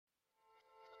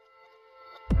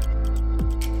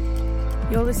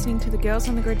You're listening to the Girls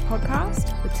on the Grid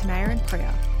podcast with Tenayah and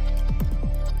Priya.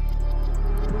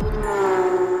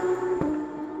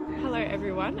 Hello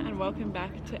everyone and welcome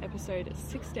back to episode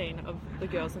 16 of the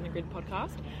Girls on the Grid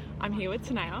podcast. I'm here with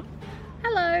Tenayah.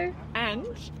 Hello.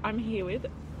 And I'm here with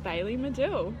Bailey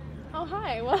Medill. Oh,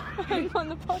 hi. Well, I'm on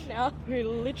the pod now. Who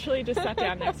literally just sat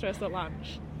down next to us at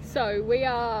lunch. So we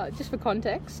are, just for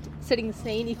context, setting the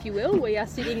scene, if you will, we are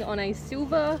sitting on a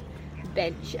silver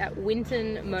bench at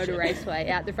Winton Motor Raceway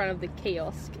out the front of the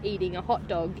kiosk, eating a hot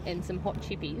dog and some hot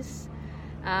chippies.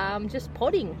 Just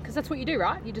podding, because that's what you do,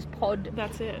 right? You just pod.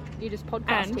 That's it. You just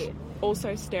podcast and here.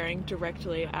 Also staring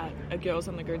directly at a Girls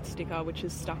on the Grid sticker, which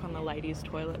is stuck on the ladies'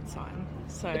 toilet sign.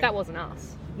 So, But that wasn't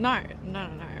us. No,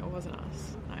 it wasn't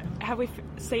us. No. Have we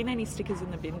seen any stickers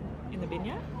in the bin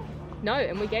yet? No,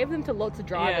 and we gave them to lots of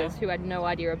drivers who had no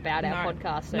idea about our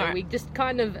podcast, so we just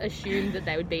kind of assumed that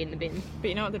they would be in the bin. But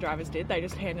you know what the drivers did? They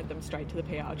just handed them straight to the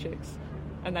PR chicks,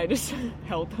 and they just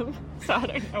held them. So I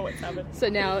don't know what's happened. So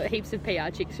now heaps of PR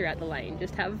chicks throughout the lane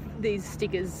just have these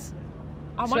stickers.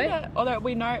 I wonder, although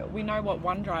we know what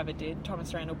one driver did.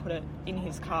 Thomas Randall put it in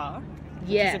his car,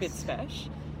 which is a bit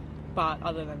special. But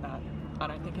other than that, I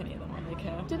don't think any of them really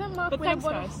care. Didn't Mark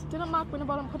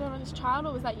Winterbottom put it on his child,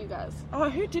 or was that you guys? Oh,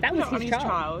 who did put it on his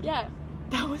child? Yeah.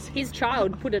 That was his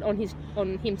child put it on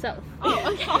himself.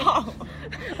 Oh, okay. Oh.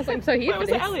 I was like, I'm so here for was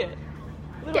this. it Elliot?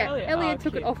 Elliot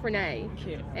took it off Renee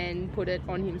Cute. and put it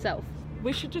on himself.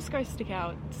 We should just go stick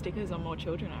out stickers on more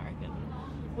children, I reckon.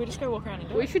 We just go walk around and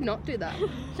do it. We should not do that.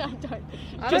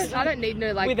 I I don't need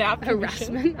no without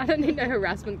harassment. I don't need no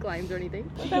harassment claims or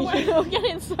anything. We'll get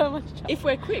in so much trouble. If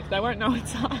we're quick, they won't know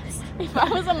it's us. If I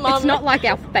was a mum... It's not like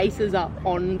our faces are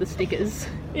on the stickers.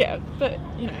 Yeah, but,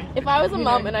 you know. If I was a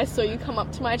mum and I saw you come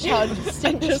up to my child and just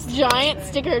stick this giant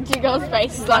sticker of two girls'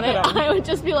 faces on it, I would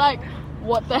just be like,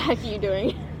 what the heck are you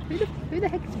doing? Who the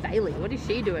heck is Bailey? What is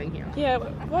she doing here? Yeah,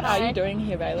 what are you doing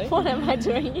here, Bailey? What am I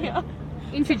doing here?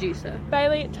 Introduce her.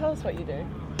 Bailey, tell us what you do.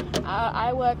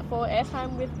 I work for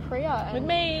Airtime with Priya. And with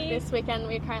me. This weekend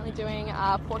we're currently doing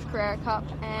Porsche Carrera Cup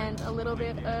and a little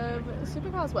bit of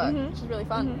supercars work, which is really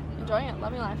fun. Enjoying it,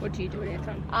 loving life. What do you do at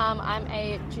Airtime? I'm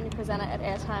a junior presenter at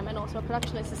Airtime and also a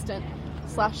production assistant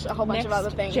 / a whole bunch of other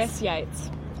things. Jess Yates.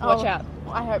 Watch out.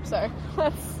 I hope so.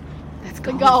 That's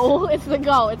the goals. goal. It's the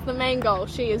goal. It's the main goal.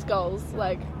 She is goals.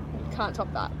 Like, you can't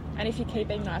top that. And if you keep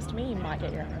being nice to me, you might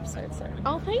get your own episode soon.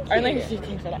 Oh, thank you. Only if you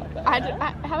keep it up.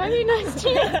 Have I been nice to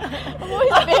you? I'm always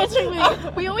bantering with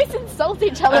you. We always insult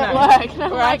each other at work.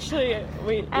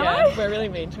 And we're really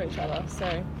mean to each other,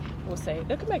 so we'll see.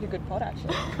 That could make a good pod,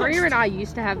 actually. Priya and I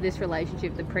used to have this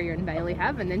relationship that Priya and Bailey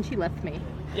have, and then she left me.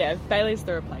 Yeah, Bailey's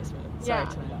the replacement. Sorry,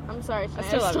 Tenayah. I'm sorry, I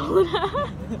still love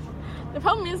you. The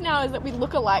problem is now is that we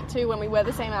look alike too when we wear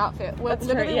the same outfit. We're That's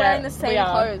literally true, wearing the same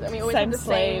clothes. I mean, we always same have the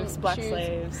sleeves, same black shoes,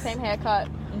 sleeves. same haircut.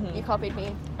 You copied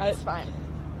me. It's fine.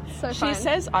 So She fine.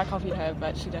 says I copied her,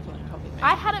 but she definitely copied me.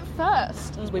 I had it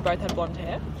first. We both had blonde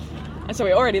hair, and so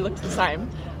we already looked the same.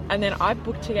 And then I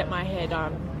booked to get my hair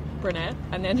done brunette,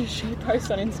 and then she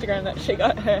posted on Instagram that she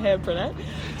got her hair brunette.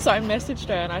 So I messaged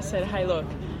her and I said, hey, look,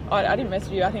 I didn't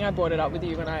message you. I think I brought it up with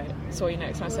you when I saw you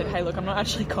next. And I said, hey, look, I'm not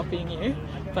actually copying you,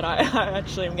 but I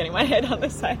actually am getting my hair done the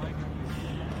same.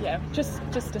 Yeah, just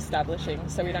establishing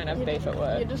so we don't have beef at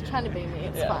work. You're just trying to be me.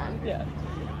 It's fine. Yeah.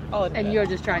 I'll admit And you're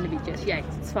just trying to be Jess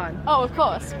Yates. It's fine. Oh, of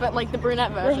course, but like the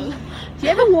brunette version. Do you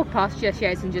ever walk past Jess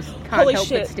Yates and just can't Holy help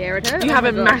shit. but stare at her? You have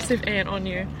a God. massive ant on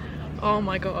you. Oh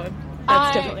my god.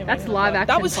 That's definitely That's me. live action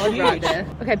That was pod huge. right there.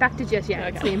 Okay, back to Jess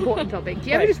Yates, Okay. the important topic. Do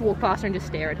you ever just walk past her and just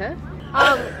stare at her?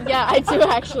 Yeah, I do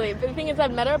actually. But the thing is,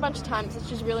 I've met her a bunch of times. And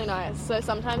she's really nice. So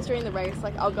sometimes during the race,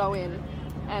 like I'll go in,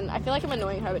 and I feel like I'm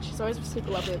annoying her, but she's always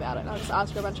super lovely about it. And I'll just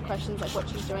ask her a bunch of questions, like what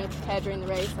she's doing to prepare during the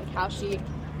race, like how she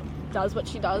does what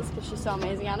she does, because she's so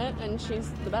amazing at it, and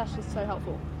she's the best. She's so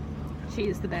helpful. She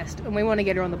is the best, and we want to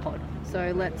get her on the pod.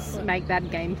 So let's make that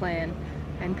game plan.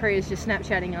 And Priya's just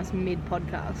Snapchatting us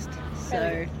mid-podcast.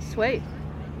 So, sweet.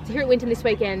 So here at Winton this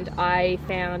weekend, I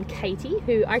found Katie,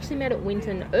 who I actually met at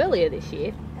Winton earlier this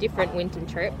year, different Winton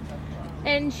trip.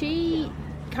 And she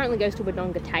currently goes to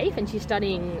Wodonga TAFE, and she's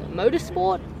studying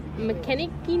motorsport,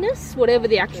 mechaniciness, whatever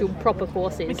the actual proper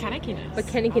course is.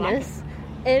 Mechaniciness.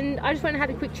 And I just went and had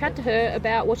a quick chat to her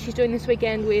about what she's doing this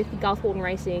weekend with Garth Walton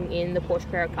Racing in the Porsche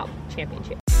Carrera Cup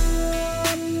Championship.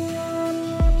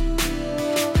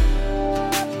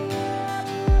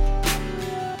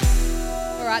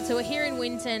 Alright, so we're here in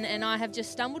Winton and I have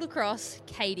just stumbled across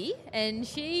Katie, and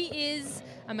she is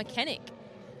a mechanic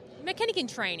in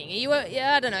training. Are you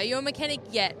I don't know, you're a mechanic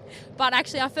yet. But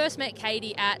actually I first met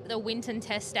Katie at the Winton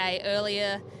test day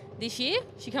earlier this year.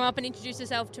 She came up and introduced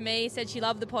herself to me, said she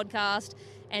loved the podcast,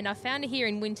 and I found her here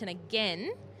in Winton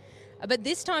again. But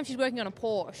this time she's working on a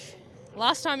Porsche.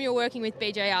 Last time you were working with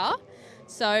BJR.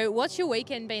 So what's your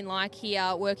weekend been like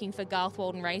here working for Garth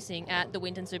Walden Racing at the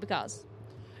Winton Supercars?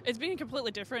 It's been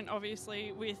completely different,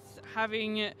 obviously, with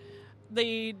having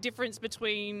the difference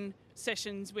between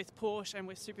sessions with Porsche and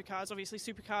with supercars. Obviously,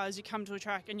 supercars, you come to a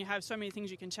track and you have so many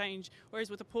things you can change, whereas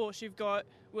with a Porsche, you've got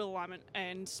wheel alignment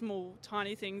and small,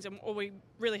 tiny things, and all we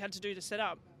really had to do to set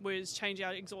up was change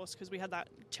our exhaust because we had that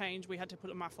change. We had to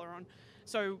put a muffler on.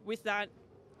 So with that,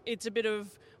 it's a bit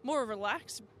of more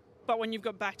relaxed, but when you've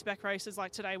got back-to-back races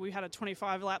like today, we had a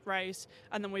 25-lap race,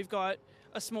 and then we've got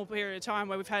a small period of time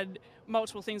where we've had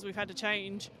multiple things we've had to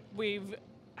change. We've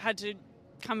had to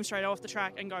come straight off the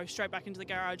track and go straight back into the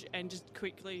garage and just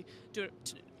quickly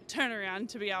turn around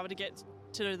to be able to get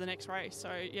to the next race. So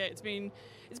yeah, it's been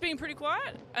pretty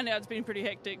quiet, and now it's been pretty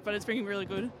hectic, but it's been really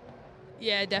good.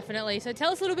 Yeah, definitely. So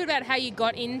tell us a little bit about how you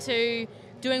got into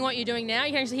doing what you're doing now.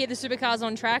 You can actually hear the supercars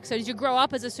on track. So did you grow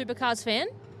up as a supercars fan?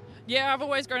 Yeah, I've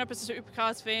always grown up as a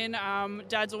supercars fan.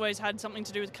 Dad's always had something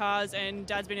to do with cars, and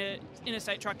Dad's been an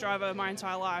interstate truck driver my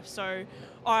entire life. So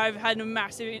I've had a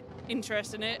massive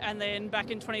interest in it. And then back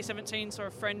in 2017, saw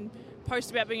a friend post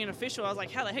about being an official. I was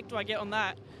like, how the heck do I get on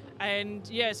that? And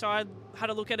yeah, so I had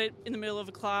a look at it in the middle of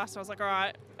a class. I was like, all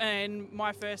right. And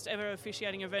my first ever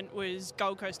officiating event was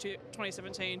Gold Coast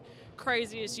 2017.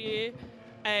 Craziest year.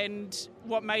 And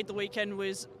what made the weekend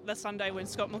was the Sunday when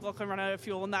Scott McLaughlin ran out of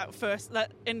fuel on that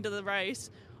end of the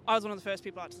race. I was one of the first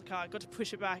people out to the car, got to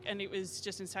push it back, and it was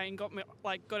just insane. Got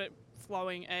it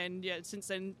flowing, and yeah, since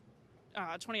then,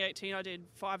 2018 I did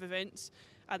 5 events,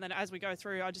 and then as we go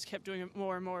through, I just kept doing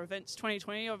more and more events.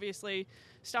 2020 obviously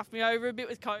stuffed me over a bit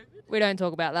with COVID. We don't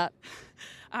talk about that.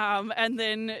 And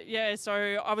then yeah, so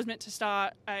I was meant to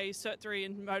start a Cert 3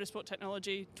 in Motorsport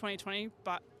Technology 2020,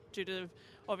 but due to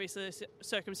obviously the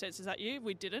circumstances that year,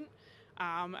 we didn't.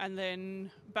 And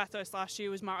then Bathurst last year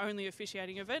was my only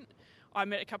officiating event. I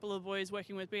met a couple of boys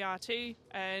working with BRT,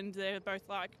 and they're both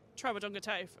like, try Wodonga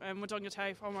TAFE. And Wodonga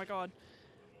TAFE, oh my God,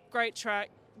 great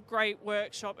track, great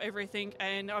workshop, everything.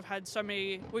 And we've had so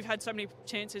many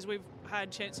chances. We've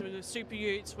had chances with Super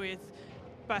Utes, with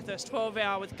Bathurst 12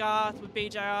 Hour, with Garth, with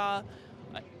BJR.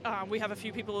 We have a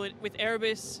few people with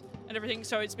Erebus and everything.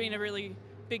 So it's been a really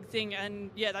big thing, and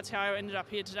yeah, that's how I ended up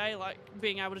here today, like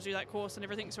being able to do that course and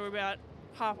everything. So we're about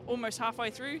almost halfway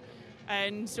through,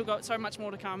 and still got so much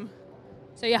more to come.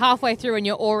 So you're halfway through and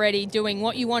you're already doing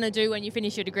what you want to do when you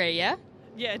finish your degree, yeah?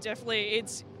 Yeah, definitely.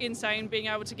 It's insane being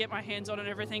able to get my hands on and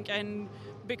everything, and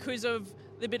because of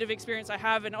the bit of experience I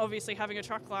have, and obviously having a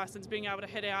truck license, being able to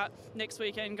head out next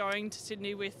weekend, going to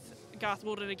Sydney with Garth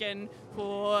Walden again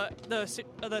for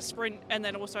the sprint, and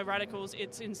then also radicals.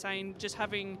 It's insane just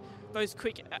having those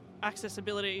quick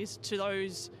accessibilities to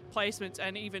those placements,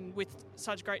 and even with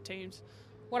such great teams.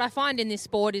 What I find in this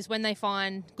sport is when they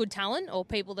find good talent, or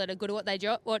people that are good at what they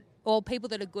do, or people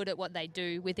that are good at what they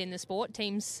do within the sport,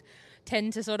 teams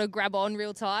tend to sort of grab on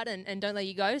real tight and don't let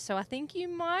you go. So I think you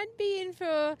might be in for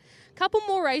a couple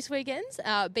more race weekends.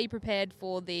 Be prepared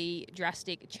for the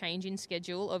drastic change in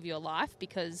schedule of your life,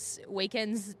 because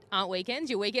weekends aren't weekends.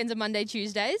 Your weekends are Monday,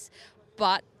 Tuesdays.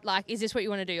 But, like, is this what you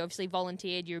want to do? Obviously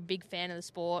volunteered, you're a big fan of the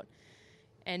sport,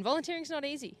 and volunteering's not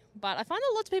easy. But I find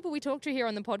that lots of people we talk to here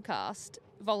on the podcast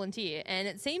volunteer, and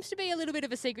it seems to be a little bit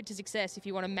of a secret to success if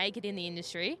you want to make it in the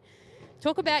industry.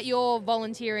 Talk about your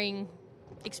volunteering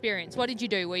experience. What did you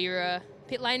do? Were you a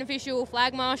pit lane official,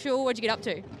 flag marshal? What did you get up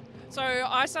to? So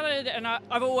I started, and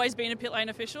I've always been a pit lane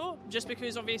official, just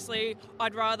because obviously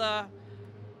I'd rather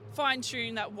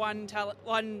fine-tune that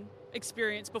one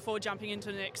experience before jumping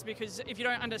into the next, because if you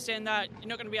don't understand that, you're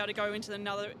not going to be able to go into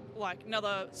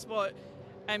another spot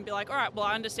and be like, all right, well,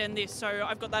 I understand this, so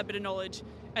I've got that bit of knowledge,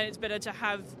 and it's better to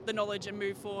have the knowledge and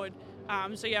move forward.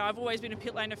 So yeah, I've always been a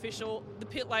pit lane official. The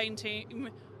pit lane team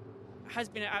has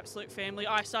been an absolute family.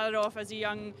 I started off as a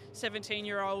young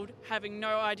 17-year-old having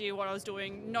no idea what I was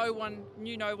doing. No one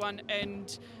knew no one,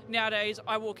 and nowadays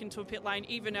I walk into a pit lane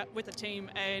even with a team,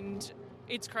 and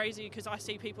it's crazy because I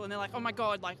see people and they're like, oh my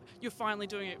God, like, you're finally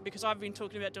doing it, because I've been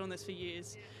talking about doing this for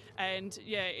years. And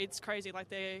yeah, it's crazy. Like,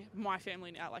 they're my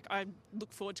family now. Like, I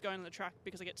look forward to going on the track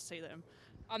because I get to see them.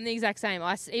 I'm the exact same.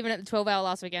 Even at the 12 Hour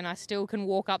last weekend, I still can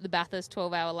walk up the Bathurst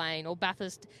 12 Hour lane, or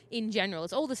Bathurst in general.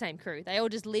 It's all the same crew. They all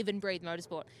just live and breathe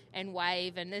motorsport and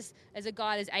wave. And there's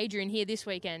Adrian here this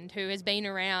weekend who has been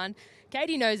around.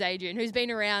 Katie knows Adrian, who's been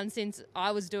around since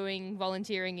I was doing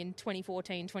volunteering in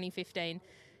 2014, 2015.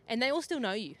 And they all still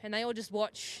know you. And they all just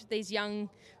watch these young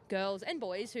girls and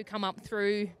boys who come up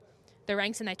through the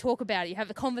ranks and they talk about it. You have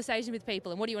a conversation with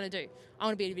people, and what do you want to do? I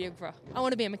want to be a videographer. I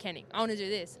want to be a mechanic. I want to do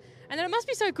this. And then it must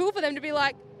be so cool for them to be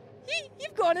like,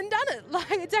 you've gone and done it.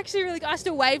 Like, it's actually really good. I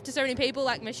still wave to so many people,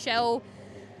 like Michelle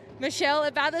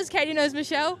at Bathurst. Katie knows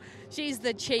Michelle. She's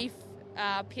the chief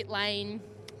pit lane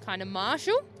kind of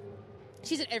marshal.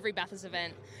 She's at every Bathurst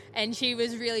event, and she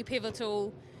was really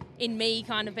pivotal in me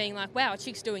kind of being like, wow, a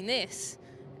chick's doing this.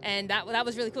 And that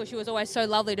was really cool. She was always so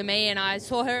lovely to me, and I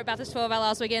saw her at Bathurst 12 hour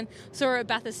last weekend, saw her at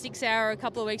Bathurst 6 hour a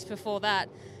couple of weeks before that.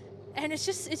 And it's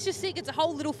just sick. It's a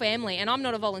whole little family, and I'm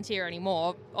not a volunteer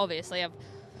anymore, obviously. I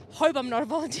hope I'm not a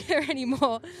volunteer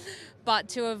anymore. But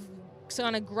to have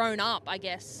kind of grown up, I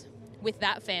guess, with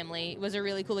that family was a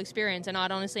really cool experience, and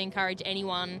I'd honestly encourage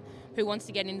anyone who wants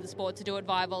to get into the sport to do it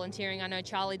via volunteering. I know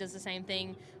Charlie does the same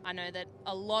thing. I know that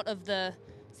a lot of the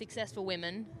successful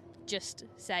women just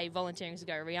say volunteering is a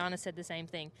go. Rihanna said the same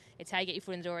thing. It's how you get your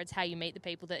foot in the door. It's how you meet the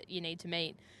people that you need to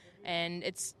meet. And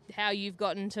it's how you've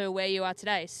gotten to where you are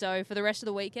today. So for the rest of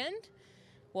the weekend,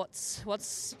 what's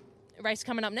race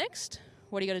coming up next?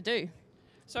 What do you got to do?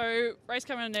 So race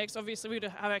coming up next, obviously we're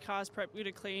going to have our cars prepped, we're going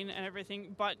to clean and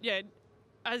everything. But yeah,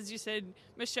 as you said,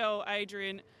 Michelle,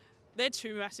 Adrian, they're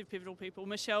two massive pivotal people.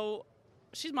 Michelle,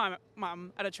 she's my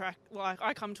mum at a track. Like,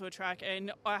 I come to a track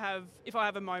and if I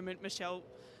have a moment, Michelle,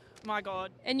 my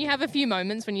God. And you have a few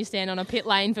moments when you stand on a pit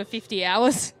lane for 50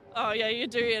 hours. Oh, yeah, you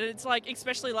do. And it's like,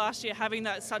 especially last year, having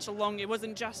that such a long, it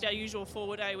wasn't just our usual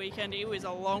 4-day weekend, it was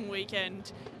a long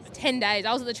weekend. 10 days.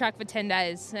 I was at the track for 10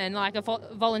 days. And like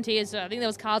volunteers, I think there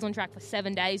was cars on track for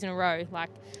 7 days in a row. Like,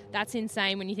 that's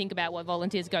insane when you think about what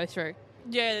volunteers go through.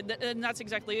 Yeah, and that's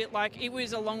exactly it. Like, it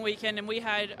was a long weekend and we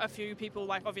had a few people,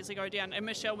 like, obviously go down. And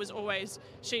Michelle was always,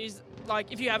 she's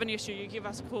like, if you have an issue, you give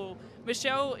us a call.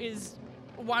 Michelle is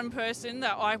one person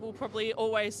that I will probably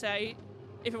always say,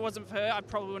 if it wasn't for her, I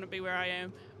probably wouldn't be where I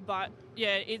am. But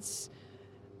yeah,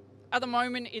 at the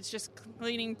moment, it's just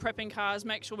cleaning, prepping cars,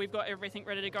 make sure we've got everything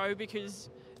ready to go, because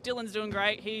Dylan's doing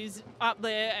great. He's up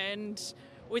there, and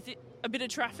with a bit of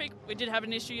traffic, we did have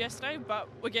an issue yesterday, but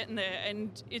we're getting there.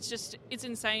 And it's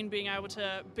insane being able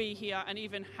to be here and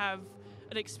even have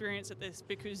an experience at this,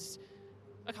 because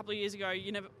a couple of years ago,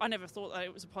 I never thought that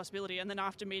it was a possibility. And then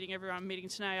after meeting everyone, meeting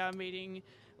Tenayah, meeting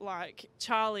like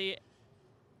Charlie,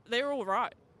 they're all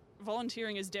right.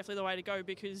 Volunteering is definitely the way to go,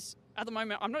 because at the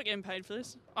moment I'm not getting paid for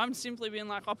this. I'm simply being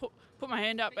like, I'll put my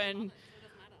hand up, and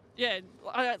yeah,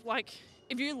 like,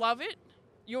 if you love it,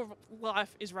 your life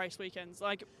is race weekends.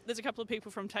 Like, there's a couple of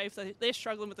people from TAFE, they're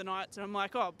struggling with the nights, and I'm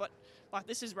like, oh, but like,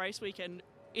 this is race weekend.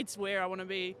 It's where I want to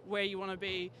be, where you want to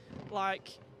be.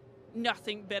 Like,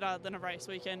 nothing better than a race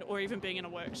weekend or even being in a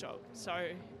workshop. So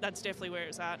that's definitely where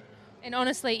it's at. And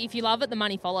honestly, if you love it, the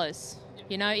money follows.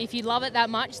 You know, if you love it that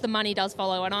much, the money does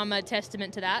follow, and I'm a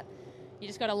testament to that. You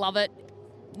just got to love it,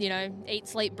 you know, eat,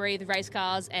 sleep, breathe, race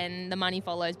cars, and the money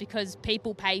follows, because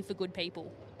people pay for good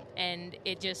people, and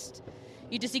you just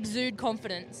exude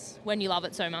confidence when you love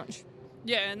it so much.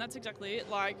 Yeah, and that's exactly it.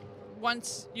 Like,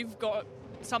 once you've got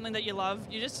something that you love,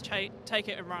 you just take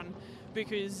it and run,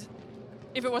 because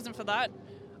if it wasn't for that,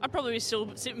 I'd probably be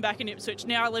still sitting back in Ipswich.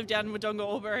 Now I live down in Wodonga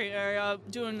Albury area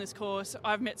doing this course.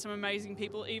 I've met some amazing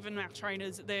people, even our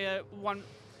trainers. They're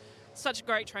such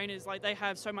great trainers. Like, they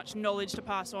have so much knowledge to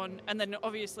pass on. And then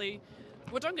obviously,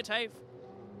 Wodonga TAFE,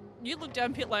 you look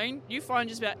down pit lane, you find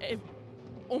just about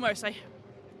almost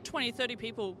 20, 30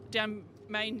 people down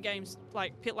main games,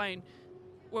 like pit lane,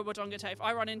 were Wodonga TAFE.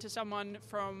 I run into someone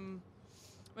from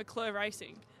McClure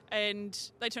Racing, and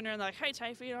they turned around like, hey,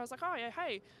 TAFE, and I was like, oh yeah,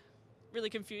 hey. Really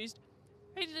confused.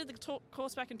 He did the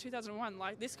course back in 2001.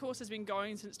 Like, this course has been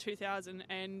going since 2000,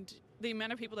 and the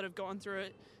amount of people that have gone through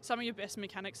it, some of your best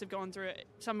mechanics have gone through it.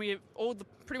 Some of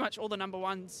pretty much all the number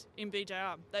ones in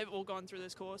BJR, they've all gone through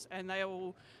this course, and they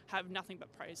all have nothing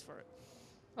but praise for it.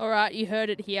 All right, you heard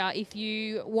it here. If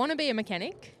you want to be a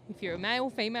mechanic, if you're a male,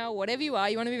 female, whatever you are,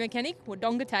 you want to be a mechanic,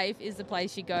 Wodonga TAFE is the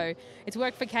place you go. It's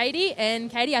worked for Katie,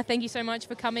 and Katie, I thank you so much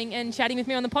for coming and chatting with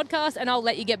me on the podcast, and I'll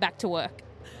let you get back to work.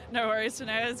 No worries,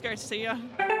 Tenayah. It's great to see you.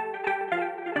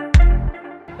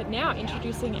 But now,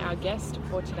 introducing our guest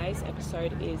for today's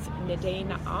episode is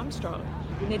Nadine Armstrong.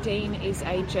 Nadine is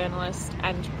a journalist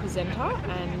and presenter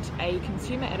and a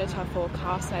consumer editor for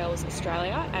Car Sales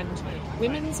Australia and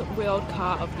Women's World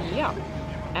Car of the Year.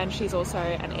 And she's also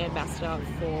an ambassador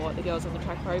for the Girls on the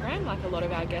Track program, like a lot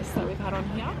of our guests that we've had on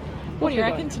here. What do you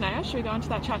reckon, Tenayah? Should we go into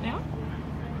that chat now?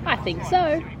 I think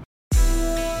so.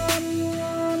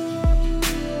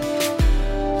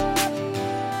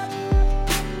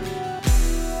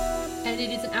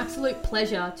 Absolute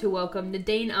pleasure to welcome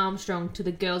Nadine Armstrong to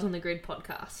the Girls on the Grid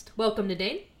podcast. Welcome,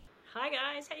 Nadine. Hi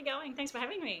guys, how you going? Thanks for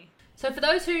having me. So for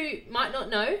those who might not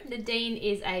know, Nadine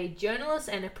is a journalist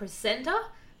and a presenter.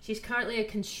 She's currently a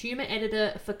consumer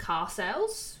editor for Car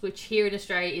Sales, which here in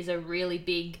Australia is a really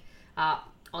big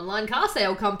online car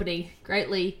sale company,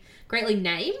 greatly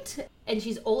named. And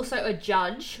she's also a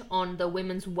judge on the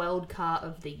Women's World Car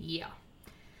of the Year.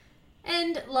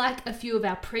 And like a few of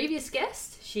our previous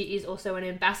guests, she is also an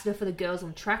ambassador for the Girls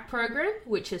on Track program,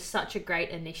 which is such a great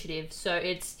initiative. So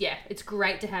it's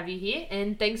great to have you here,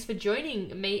 and thanks for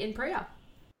joining me and Priya.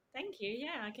 Thank you.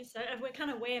 Yeah, I guess so. We kind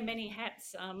of wear many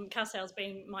hats. Car sales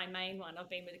being my main one.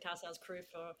 I've been with the car sales crew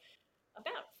for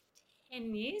about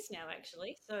 10 years now,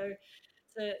 actually. So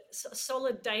it's a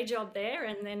solid day job there,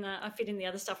 and then I fit in the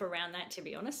other stuff around that, to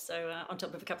be honest. So on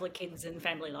top of a couple of kids and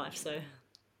family life. So.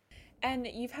 And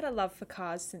you've had a love for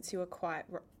cars since you were quite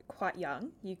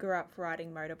young. You grew up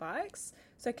riding motorbikes.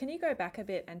 So can you go back a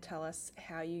bit and tell us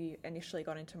how you initially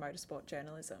got into motorsport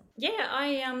journalism?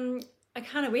 Yeah,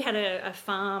 we had a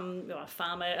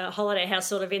holiday house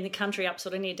sort of in the country up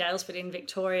sort of near Dalesford in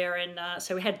Victoria, and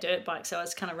so we had dirt bikes. So I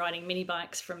was kind of riding mini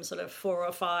bikes from sort of 4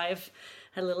 or 5.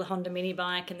 Had a little Honda mini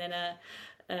bike and then a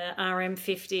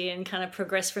RM50 and kind of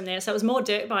progressed from there. So it was more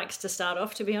dirt bikes to start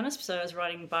off, to be honest. So I was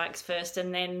riding bikes first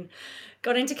and then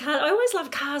got into cars. I always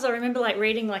loved cars. I remember like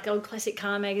reading like old classic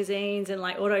car magazines and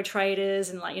like Auto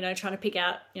Traders and like, trying to pick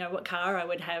out, what car I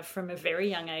would have from a very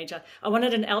young age. I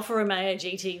wanted an Alfa Romeo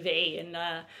GTV, and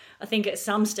I think at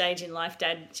some stage in life,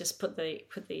 Dad just put the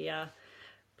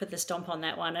stomp on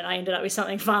that one, and I ended up with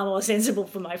something far more sensible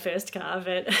for my first car.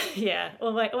 But yeah,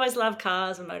 always loved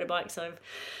cars and motorbikes. I've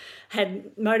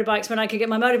had motorbikes when I could get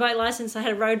my motorbike license. I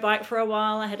had a road bike for a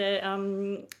while. I had a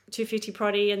 250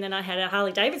 Proddy, and then I had a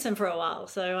Harley Davidson for a while.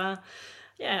 So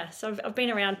so I've been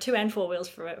around 2 and 4 wheels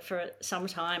for some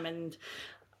time, and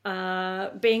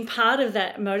being part of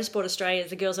that Motorsport Australia,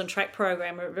 the Girls on Track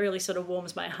program, it really sort of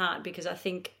warms my heart, because I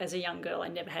think as a young girl I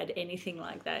never had anything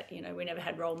like that. We never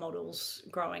had role models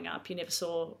growing up. You never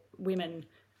saw women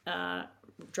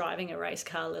driving a race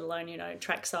car, let alone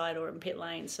trackside or in pit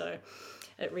lane. So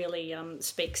it really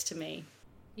speaks to me.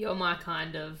 You're my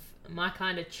kind of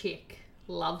chick.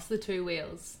 Loves the 2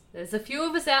 wheels. There's a few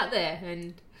of us out there,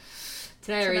 and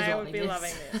Tenayah would be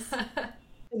loving this. The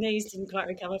knees didn't quite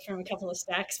recover from a couple of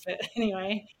stacks, but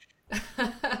anyway.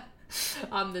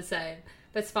 I'm the same.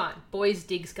 That's fine. Boys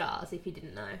dig cars, if you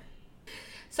didn't know.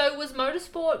 So was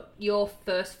motorsport your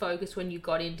first focus when you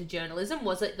got into journalism?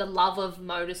 Was it the love of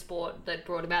motorsport that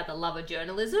brought about the love of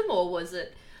journalism, or was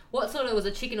it was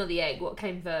a chicken or the egg? What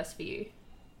came first for you?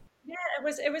 Yeah,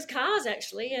 it was cars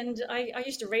actually, and I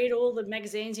used to read all the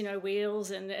magazines,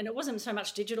 Wheels, and it wasn't so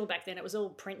much digital back then. It was all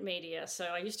print media. So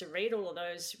I used to read all of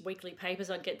those weekly papers.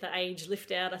 I'd get the Age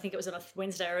lift out. I think it was on a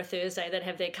Wednesday or a Thursday. They'd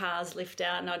have their cars lift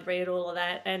out, and I'd read all of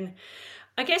that. And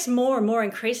I guess more and more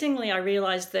increasingly, I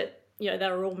realised that they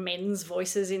were all men's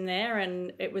voices in there,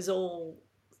 and it was all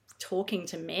talking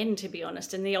to men, to be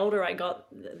honest. And the older I got,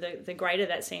 the greater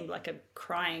that seemed like a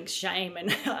crying shame.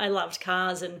 And I loved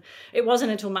cars, and it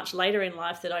wasn't until much later in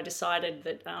life that I decided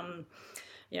that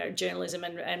journalism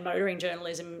and motoring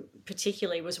journalism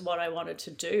particularly was what I wanted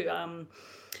to do.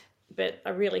 But I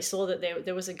really saw that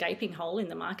there was a gaping hole in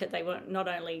the market. They weren't, not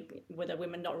only were the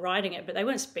women not riding it, but they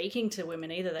weren't speaking to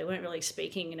women either. They weren't really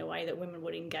speaking in a way that women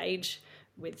would engage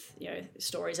with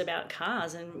stories about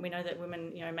cars. And we know that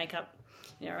women make up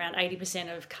around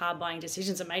 80% of car buying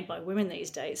decisions are made by women these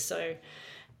days. So,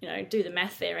 do the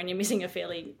math there, and you're missing a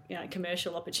fairly,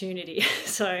 commercial opportunity.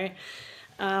 So,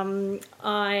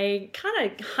 I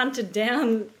kind of hunted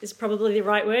down, is probably the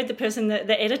right word,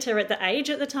 the editor at the Age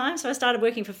at the time. So I started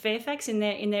working for Fairfax in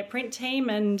their print team,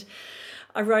 and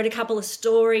I wrote a couple of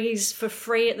stories for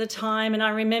free at the time. And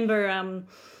I remember,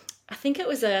 I think it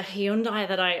was a Hyundai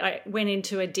that I went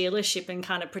into a dealership and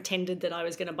kind of pretended that I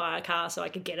was going to buy a car so I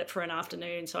could get it for an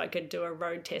afternoon, so I could do a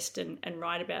road test and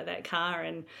write about that car.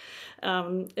 And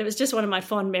it was just one of my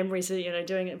fond memories of,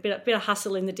 doing a bit of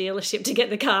hustle in the dealership to get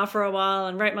the car for a while,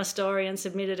 and wrote my story and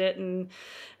submitted it. And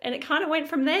it kind of went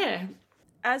from there.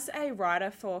 As a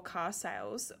writer for car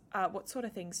sales, what sort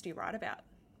of things do you write about?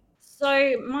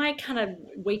 So my kind of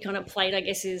week on a plate, I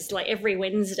guess, is like every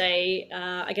Wednesday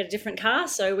I get a different car.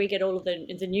 So we get all of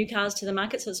the new cars to the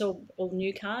market. So it's all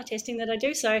new car testing that I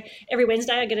do. So every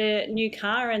Wednesday I get a new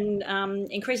car, and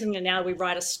increasingly now we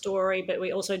write a story, but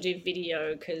we also do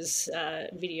video, because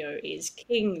video is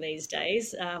king these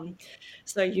days.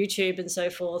 So YouTube and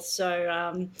so forth.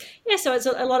 So so it's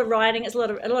a lot of writing. It's a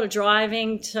lot of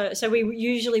driving. So we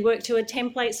usually work to a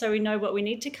template, so we know what we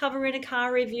need to cover in a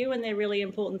car review, and they're really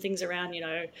important things around,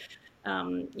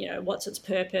 what's its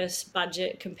purpose,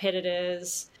 budget,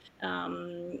 competitors,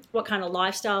 what kind of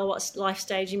lifestyle, what life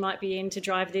stage you might be in to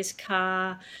drive this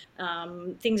car,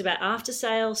 things about after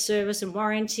sale, service and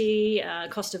warranty,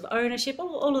 cost of ownership,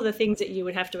 all of the things that you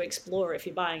would have to explore if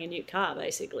you're buying a new car,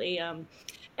 basically.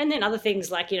 And then other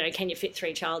things like, can you fit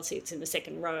 3 child seats in the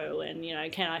second row? And,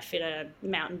 can I fit a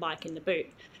mountain bike in the boot?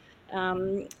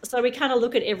 So we kind of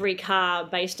look at every car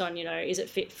based on, is it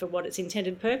fit for what its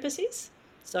intended purpose is?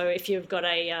 So if you've got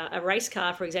a race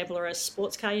car, for example, or a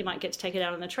sports car, you might get to take it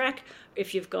out on the track.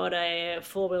 If you've got a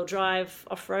 4-wheel drive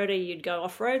off-roader, you'd go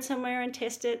off-road somewhere and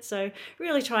test it. So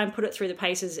really try and put it through the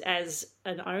paces as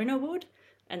an owner would,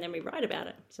 and then we write about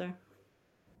it. So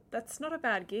that's not a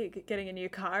bad gig, getting a new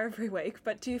car every week.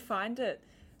 But do you find it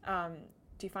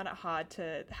hard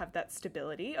to have that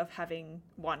stability of having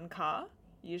one car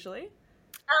usually?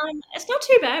 It's not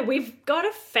too bad. We've got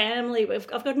a family. I've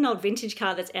got an old vintage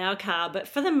car that's our car, but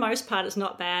for the most part, it's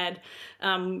not bad.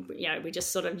 We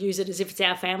just sort of use it as if it's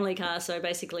our family car. So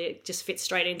basically, it just fits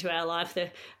straight into our life.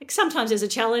 Sometimes there's a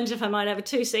challenge if I might have a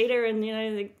 2-seater, and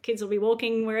the kids will be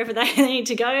walking wherever they need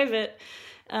to go. But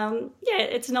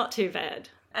it's not too bad.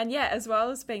 And yeah, as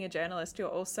well as being a journalist, you're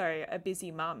also a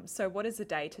busy mum. So what does a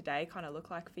day-to-day kind of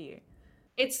look like for you?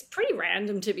 It's pretty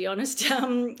random, to be honest.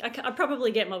 I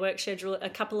probably get my work schedule a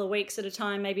couple of weeks at a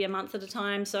time, maybe a month at a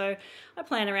time. So I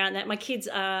plan around that. My kids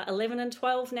are 11 and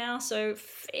 12 now, so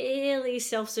fairly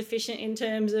self-sufficient in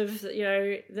terms of,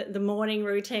 the morning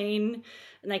routine,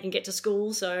 and they can get to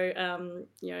school. So,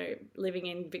 living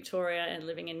in Victoria and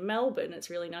living in Melbourne, it's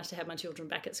really nice to have my children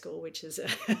back at school, which is,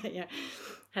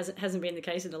 hasn't been the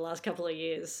case in the last couple of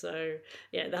years. So,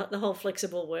 the whole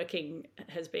flexible working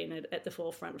has been at the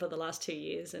forefront for the last 2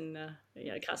 years. And,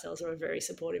 car sales are a very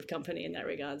supportive company in that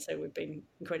regard. So we've been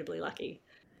incredibly lucky.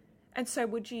 And so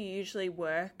would you usually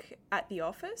work at the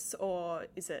office, or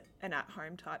is it an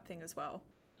at-home type thing as well?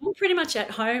 I'm pretty much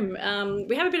at home.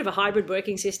 We have a bit of a hybrid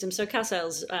working system. So car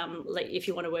sales, if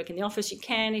you want to work in the office, you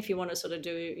can. If you want to sort of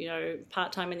do,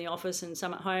 part-time in the office and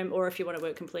some at home, or if you want to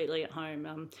work completely at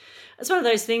home. It's one of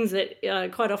those things that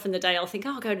quite often the day I'll think,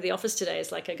 I'll go to the office today.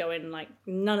 It's like I go in, like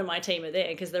none of my team are there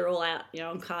because they're all out,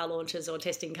 on car launches or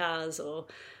testing cars.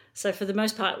 So for the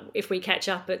most part, if we catch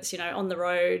up, it's, on the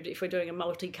road. If we're doing a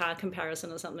multi-car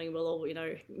comparison or something, we'll all,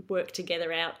 work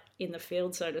together out in the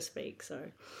field, so to speak. So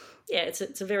yeah,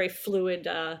 it's a very fluid.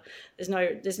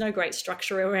 There's no great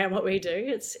structure around what we do.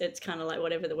 It's kind of like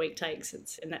whatever the week takes.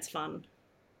 And that's fun.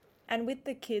 And with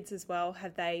the kids as well,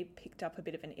 have they picked up a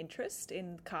bit of an interest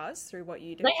in cars through what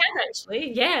you do? They have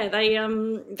actually. Yeah,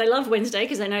 they love Wednesday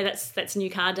because they know that's new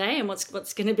car day and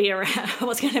what's going to be around,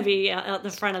 what's going to be out the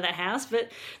front of the house.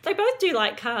 But they both do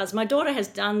like cars. My daughter has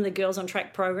done the Girls on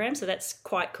Track program, so that's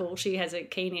quite cool. She has a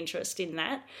keen interest in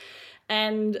that.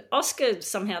 And Oscar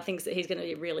somehow thinks that he's going to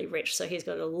be really rich, so he's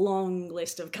got a long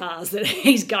list of cars that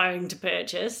he's going to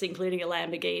purchase, including a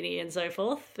Lamborghini and so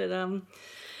forth. But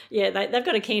they've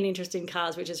got a keen interest in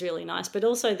cars, which is really nice. But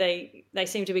also they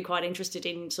seem to be quite interested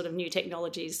in sort of new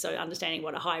technologies, so understanding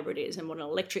what a hybrid is and what an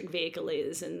electric vehicle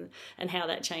is and how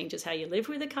that changes how you live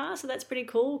with a car. So that's pretty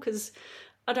cool because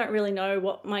I don't really know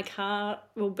what my car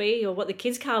will be or what the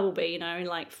kids' car will be, in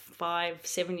like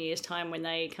 5-7 years' time when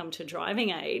they come to driving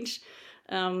age.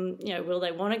 Will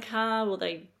they want a car? Will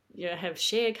they have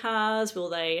share cars? Will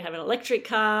they have an electric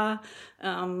car?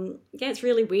 It's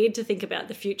really weird to think about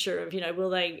the future of, will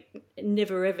they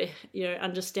never ever,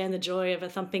 understand the joy of a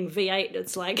thumping V8?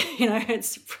 It's like,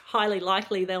 it's highly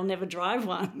likely they'll never drive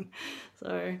one.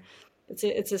 So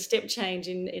it's a step change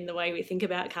in the way we think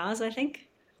about cars, I think.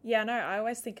 Yeah, no, I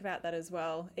always think about that as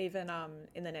well. Even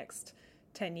in the next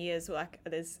 10 years, like,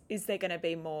 is there going to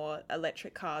be more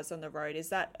electric cars on the road? Is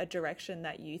that a direction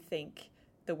that you think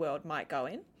the world might go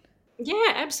in?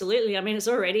 Yeah, absolutely. I mean, it's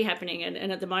already happening.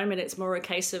 And at the moment, it's more a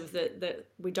case of that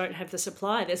we don't have the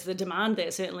supply. There's the demand there,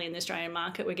 certainly in the Australian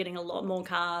market. We're getting a lot more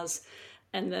cars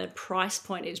and the price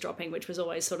point is dropping, which was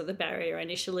always sort of the barrier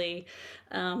initially.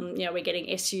 We're getting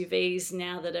SUVs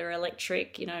now that are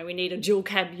electric. We need a dual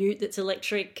cab ute that's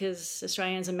electric because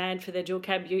Australians are mad for their dual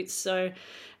cab utes. So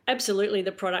absolutely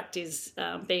the product is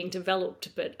being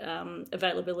developed, but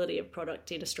availability of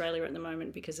product in Australia at the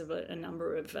moment because of a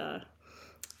number of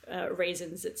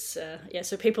reasons. It's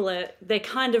so people they're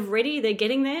kind of ready, they're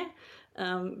getting there,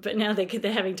 but now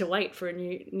they're having to wait for a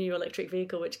new electric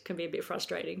vehicle, which can be a bit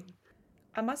frustrating.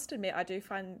 I must admit, I do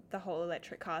find the whole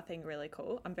electric car thing really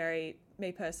cool. I'm very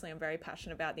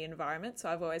passionate about the environment, so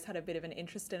I've always had a bit of an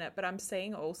interest in it. But I'm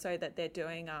seeing also that they're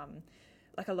doing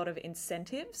like a lot of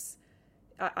incentives.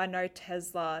 I know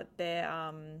Tesla, they're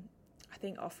I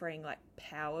think offering like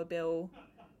power bill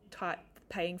type,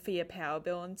 paying for your power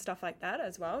bill and stuff like that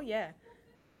as well. Yeah.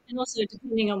 And also,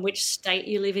 depending on which state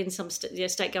you live in, some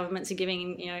state governments are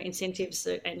giving, incentives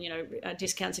and,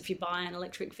 discounts if you buy an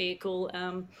electric vehicle.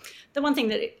 The one thing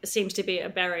that seems to be a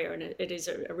barrier, and it is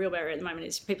a real barrier at the moment,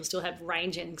 is people still have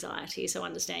range anxiety. So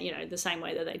understand, the same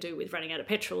way that they do with running out of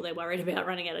petrol, they're worried about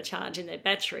running out of charge in their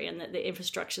battery, and that the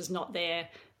infrastructure's not there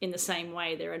in the same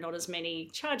way. There are not as many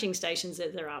charging stations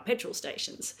as there are petrol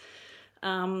stations.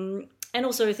 And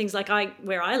also things like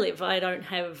where I live, I don't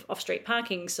have off-street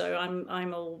parking, so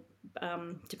I'm all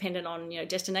dependent on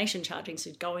destination charging,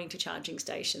 so going to charging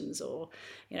stations, or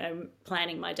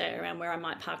planning my day around where I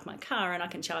might park my car, and I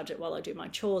can charge it while I do my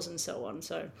chores and so on.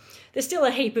 So there's still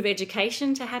a heap of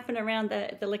education to happen around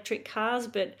the electric cars,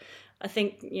 but I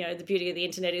think the beauty of the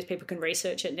internet is people can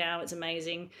research it now. It's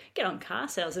amazing. Get on car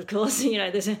sales, of course. We've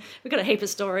got a heap of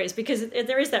stories, because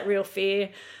there is that real fear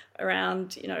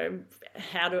around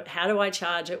how do I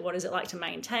charge it? What is it like to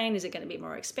maintain? Is it going to be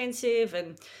more expensive?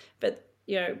 But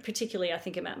particularly I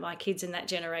think about my kids in that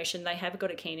generation, they have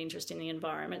got a keen interest in the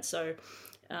environment. So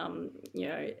an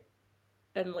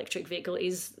electric vehicle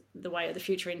is the way of the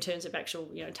future in terms of actual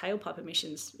tailpipe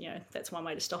emissions. That's one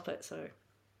way to stop it. So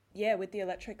yeah, with the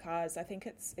electric cars, I think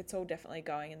it's all definitely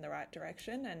going in the right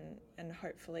direction, and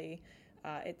hopefully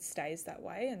it stays that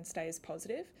way and stays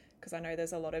positive, because I know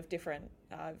there's a lot of different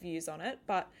views on it.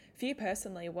 But for you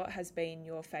personally, what has been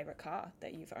your favourite car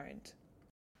that you've owned?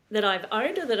 That I've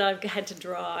owned or that I've had to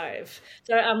drive?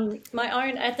 So my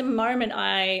own, at the moment,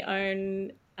 I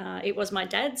own, it was my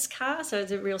dad's car, so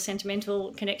it's a real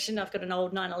sentimental connection. I've got an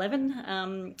old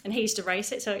 911, and he used to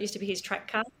race it, so it used to be his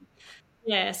track car.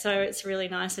 Yeah, so it's really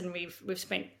nice, and we've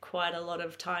spent quite a lot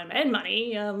of time and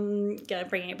money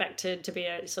bringing it back to be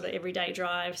a sort of everyday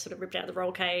drive. Sort of ripped out the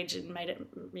roll cage and made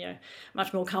it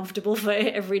much more comfortable for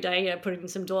every day. Put in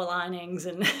some door linings,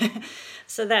 and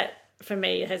so that for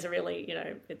me has a really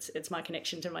it's my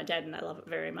connection to my dad, and I love it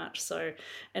very much. So,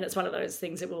 and it's one of those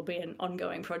things that will be an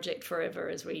ongoing project forever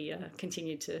as we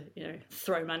continue to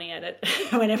throw money at it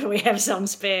whenever we have some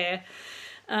spare.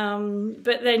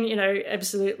 But then,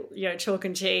 absolute, chalk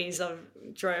and cheese. I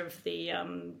drove the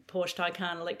Porsche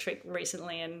Taycan electric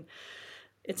recently, and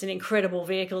it's an incredible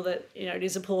vehicle that, it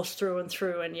is a Porsche through and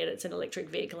through, and yet it's an electric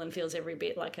vehicle and feels every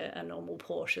bit like a normal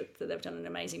Porsche. That they've done an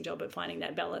amazing job at finding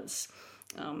that balance,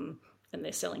 and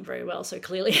they're selling very well. So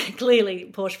clearly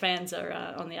Porsche fans are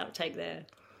on the uptake there.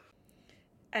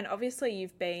 And obviously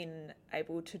you've been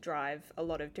able to drive a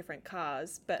lot of different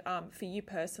cars, but for you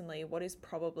personally, what is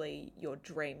probably your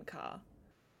dream car?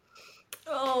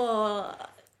 Oh,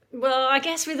 well, I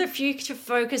guess with a future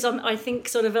focus on, I think,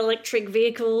 sort of electric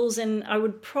vehicles, and I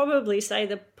would probably say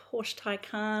the Porsche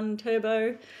Taycan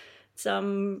Turbo. It's, I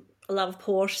love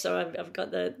Porsche, so I've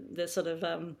got the sort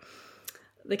of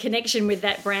the connection with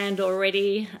that brand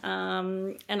already,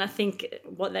 and I think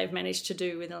what they've managed to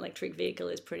do with an electric vehicle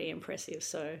is pretty impressive.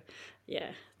 So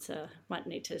yeah, might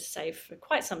need to save for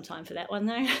quite some time for that one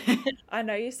though. I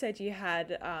know you said you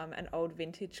had an old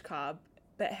vintage car,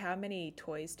 but how many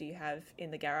toys do you have in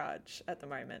the garage at the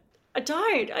moment? I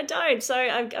don't. So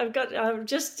I've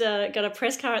just got a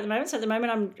press car at the moment. So at the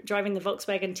moment I'm driving the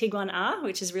Volkswagen Tiguan R,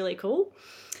 which is really cool.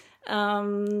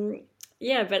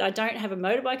 Yeah, but I don't have a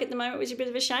motorbike at the moment, which is a bit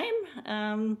of a shame.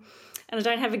 And I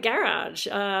don't have a garage.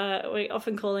 We're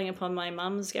often calling upon my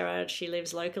mum's garage. She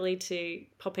lives locally, to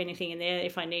pop anything in there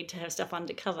if I need to have stuff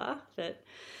undercover. But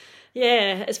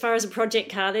yeah, as far as a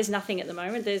project car, there's nothing at the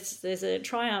moment. There's a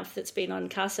Triumph that's been on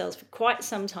car sales for quite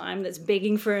some time that's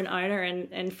begging for an owner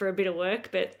and for a bit of work,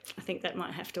 but I think that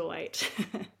might have to wait.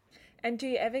 And do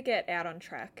you ever get out on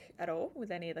track at all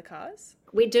with any of the cars?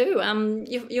 We do.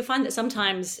 You'll find that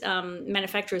sometimes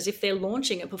manufacturers, if they're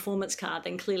launching a performance car,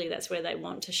 then clearly that's where they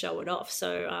want to show it off.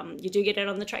 So you do get out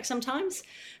on the track sometimes.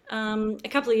 A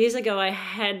couple of years ago, I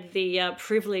had the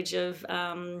privilege of...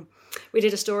 we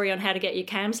did a story on how to get your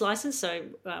CAMS license. So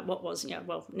what was, now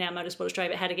Motorsport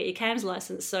Australia, but how to get your CAMS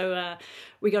license. So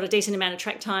we got a decent amount of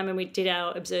track time, and we did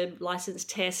our observed license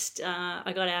test.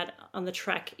 I got out on the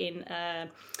track in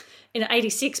an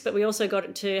 86, but we also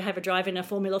got to have a drive in a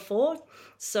Formula 4.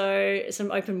 So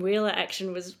some open wheeler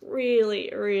action was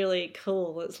really, really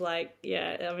cool. It's like,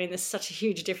 yeah, I mean, there's such a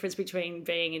huge difference between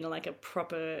being in like a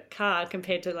proper car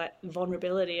compared to like the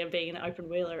vulnerability of being an open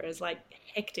wheeler. It was like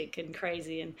hectic and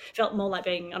crazy, and felt more like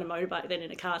being on a motorbike than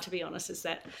in a car, to be honest. Is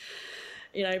that,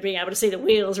 being able to see the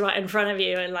wheels right in front of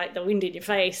you and like the wind in your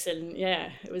face, and yeah,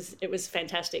 it was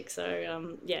fantastic.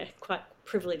 So yeah, quite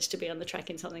privileged to be on the track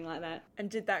in something like that. And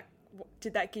did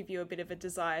that give you a bit of a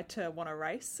desire to want to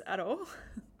race at all?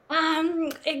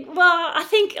 Well, I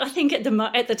think at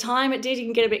the time it did. You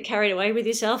can get a bit carried away with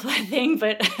yourself, I think.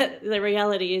 But the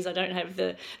reality is, I don't have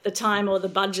the time or the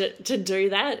budget to do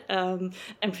that, and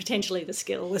potentially the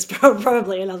skill was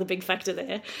probably another big factor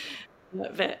there.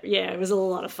 But yeah, it was a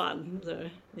lot of fun. So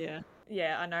yeah.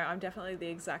 Yeah, I know. I'm definitely the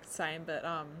exact same, but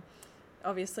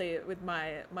obviously with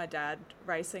my dad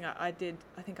racing, I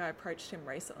think I approached him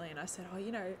recently and I said, oh,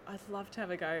 I'd love to have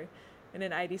a go in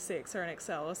an 86 or an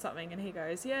Excel or something, and he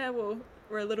goes, yeah, well,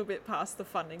 we're a little bit past the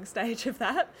funding stage of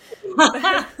that.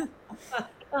 Come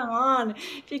on,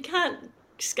 if you can't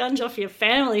scunge off your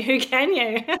family, who can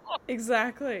you?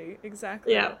 Exactly.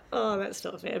 Yeah. Oh, that's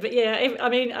not fair. But yeah, I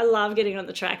mean, I love getting on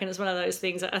the track, and it's one of those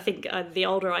things. I think the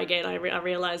older I get, I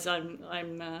realize I'm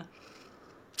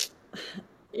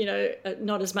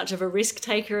not as much of a risk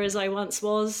taker as I once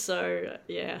was. So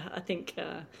yeah, I think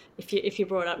if you're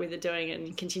brought up with it, doing it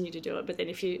and continue to do it, but then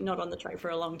if you're not on the track for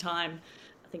a long time,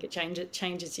 I think it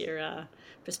changes your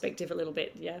perspective a little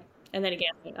bit. Yeah. And then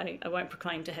again, I won't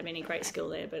proclaim to have any great skill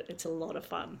there, but it's a lot of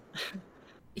fun.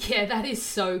 Yeah, that is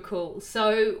so cool.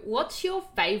 So what's your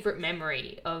favourite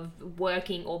memory of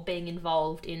working or being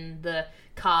involved in the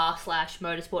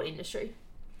car/motorsport industry?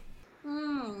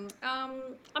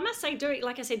 I must say, doing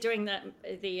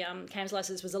the CAMS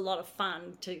license was a lot of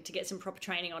fun to get some proper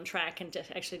training on track, and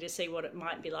to actually see what it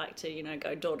might be like to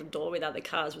go door to door with other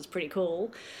cars was pretty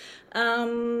cool.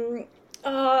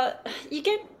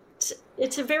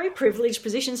 It's a very privileged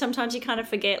position. Sometimes you kind of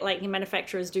forget, like,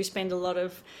 manufacturers do spend a lot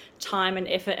of time and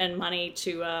effort and money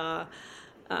to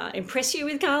impress you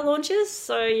with car launches.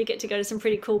 So you get to go to some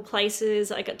pretty cool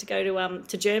places. I got to go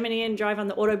to Germany and drive on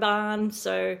the Autobahn.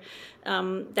 So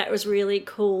that was really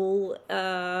cool.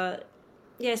 So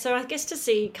I guess to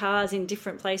see cars in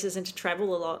different places and to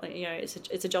travel a lot,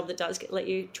 it's a job that does let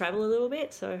you travel a little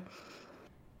bit. So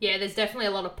yeah, there's definitely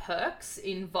a lot of perks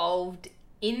involved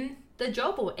in the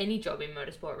job, or any job in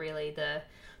motorsport really.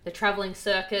 The travelling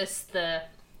circus, the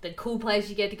cool place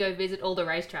you get to go visit, all the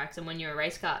racetracks, and when you're a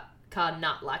race car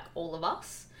nut like all of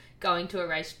us, going to a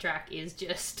racetrack is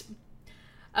just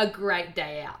a great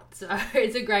day out. So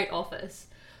it's a great office.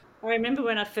 I remember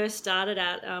when I first started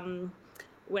out,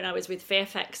 when I was with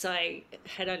Fairfax, I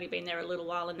had only been there a little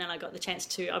while, and then I got the chance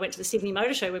I went to the Sydney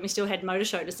Motor Show when we still had motor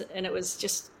shows, and it was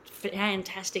just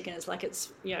fantastic. And it's like,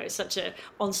 it's such a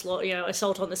onslaught,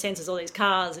 assault on the senses, all these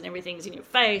cars and everything's in your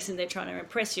face and they're trying to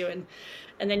impress you, and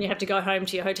then you have to go home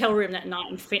to your hotel room that night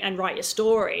and write your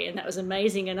story, and that was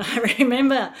amazing. And I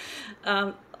remember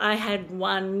I had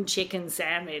one chicken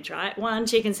sandwich at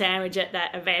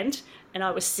that event, and I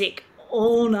was sick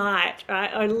all night,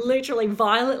 right? I literally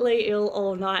violently ill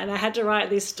all night, and I had to write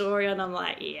this story, and I'm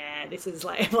like, yeah, this is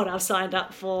like what I've signed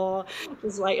up for.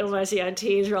 It's like almost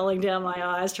tears rolling down my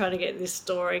eyes trying to get this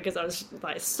story, because I was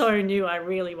like so new. I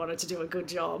really wanted to do a good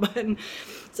job, and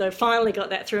so finally got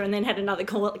that through, and then had another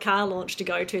car launch to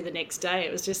go to the next day.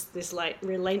 It was just this like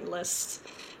relentless,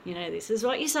 this is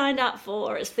what you signed up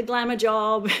for. It's the glamour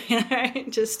job,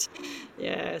 just,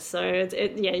 yeah. So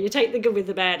you take the good with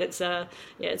the bad. It's a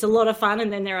lot of fun,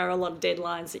 and then there are a lot of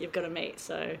deadlines that you've got to meet.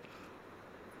 So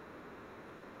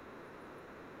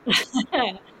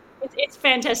it's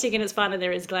fantastic and it's fun, and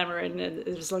there is glamour, and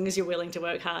as long as you're willing to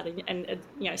work hard, and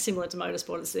similar to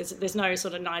motorsport, there's no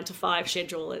sort of 9 to 5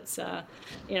 schedule. It's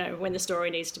when the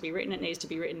story needs to be written, it needs to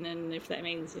be written, and if that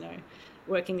means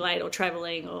working late or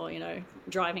traveling or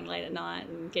driving late at night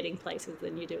and getting places,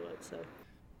 then you do it. So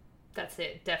that's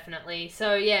it, definitely.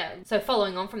 So yeah, so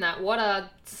following on from that, what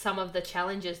are some of the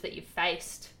challenges that you've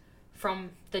faced from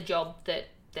the job that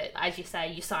as you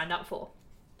say you signed up for?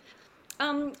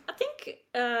 I think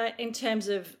in terms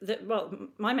of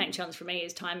my main challenge for me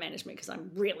is time management, because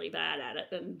I'm really bad at it,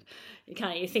 and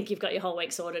you think you've got your whole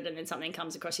week sorted, and then something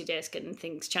comes across your desk and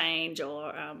things change,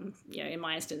 or in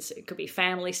my instance it could be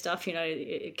family stuff.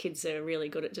 Kids are really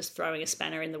good at just throwing a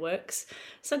spanner in the works.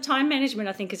 So time management,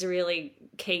 I think, is a really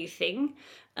key thing.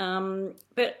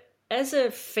 But as a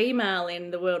female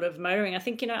in the world of motoring, I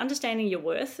think understanding your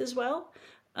worth as well.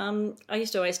 I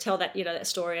used to always tell that that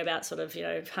story about sort of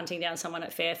hunting down someone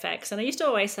at Fairfax, and I used to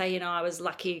always say I was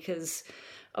lucky because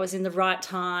I was in the right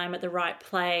time at the right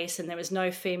place, and there was no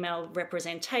female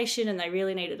representation, and they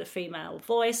really needed a female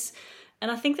voice. And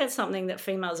I think that's something that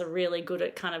females are really good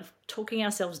at, kind of talking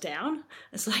ourselves down.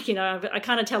 It's like I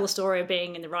kind of tell a story of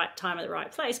being in the right time at the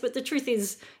right place, but the truth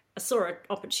is I saw an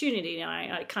opportunity and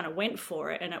I kind of went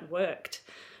for it, and it worked.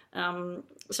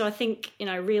 So I think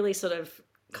really sort of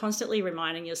constantly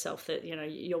reminding yourself that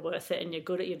you're worth it and you're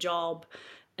good at your job,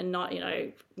 and not,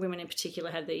 women in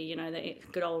particular have the, the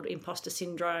good old imposter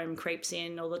syndrome creeps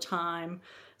in all the time.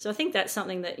 So I think that's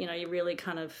something that, you really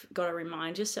kind of got to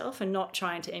remind yourself, and not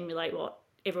trying to emulate what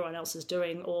everyone else is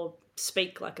doing or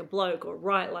speak like a bloke or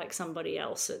write like somebody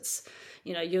else. It's,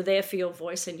 you're there for your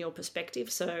voice and your perspective.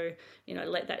 So,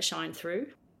 let that shine through.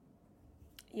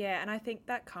 Yeah, and I think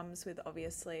that comes with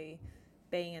obviously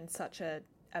being in such a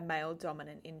male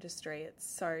dominant industry. It's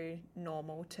so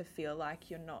normal to feel like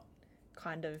you're not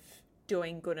kind of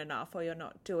doing good enough, or you're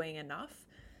not doing enough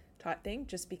type thing,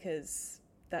 just because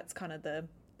that's kind of the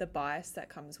bias that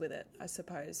comes with it, I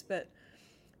suppose. But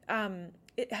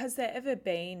has there ever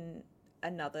been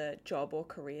another job or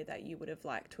career that you would have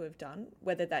liked to have done,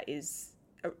 whether that is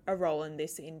a role in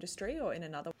this industry or in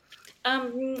another? I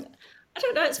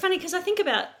don't know. It's funny because I think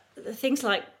about things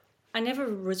like, I never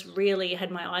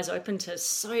had my eyes open to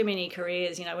so many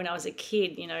careers. When I was a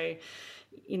kid,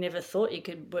 you never thought you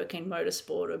could work in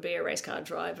motorsport or be a race car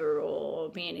driver or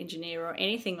be an engineer or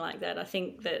anything like that. I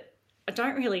think that I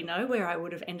don't really know where I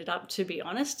would have ended up, to be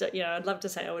honest. I'd love to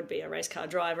say I would be a race car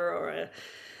driver or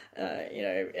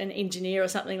an engineer or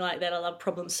something like that. I love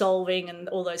problem solving, and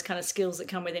all those kind of skills that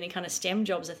come with any kind of STEM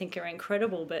jobs I think are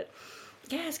incredible. But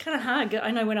yeah, it's kind of hard.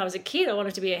 I know when I was a kid, I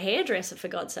wanted to be a hairdresser, for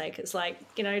God's sake. It's like,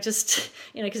 just,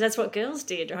 because that's what girls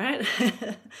did, right?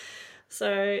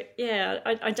 So yeah,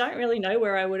 I don't really know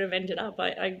where I would have ended up.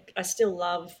 I still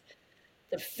love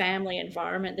the family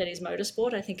environment that is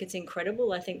motorsport. I think it's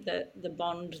incredible. I think that the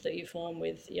bond that you form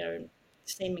with,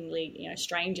 seemingly,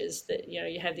 strangers, that,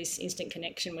 you have this instant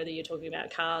connection, whether you're talking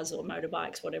about cars or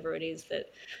motorbikes, whatever it is,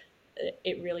 that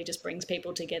it really just brings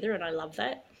people together. And I love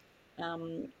that.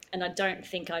 And I don't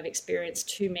think I've experienced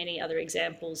too many other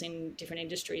examples in different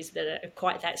industries that are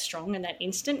quite that strong and that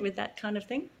instant with that kind of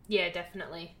thing. Yeah,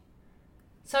 definitely.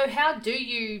 So how do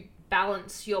you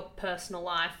balance your personal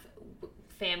life,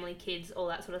 family, kids, all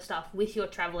that sort of stuff, with your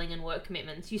travelling and work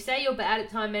commitments? You say you're bad at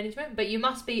time management, but you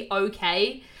must be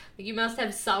okay. You must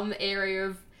have some area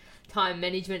of time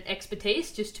management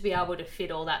expertise just to be able to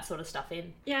fit all that sort of stuff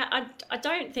in. Yeah, I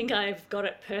don't think I've got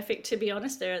it perfect, to be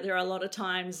honest. There are a lot of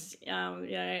times,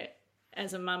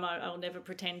 as a mum, I'll never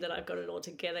pretend that I've got it all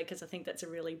together, because I think that's a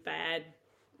really bad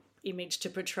image to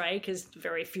portray, because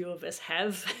very few of us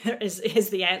have is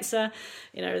the answer.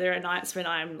 There are nights when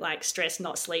I'm like stressed,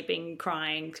 not sleeping,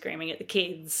 crying, screaming at the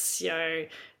kids,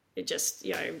 it just,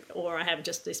 or I have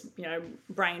just this,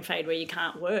 brain fade where you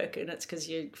can't work, and it's because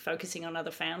you're focusing on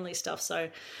other family stuff. So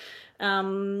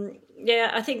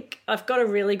I think I've got a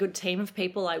really good team of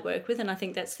people I work with, and I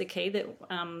think that's the key, that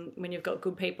when you've got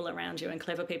good people around you and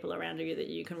clever people around you that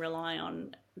you can rely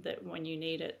on, that when you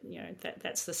need it,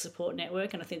 that's the support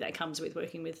network. And I think that comes with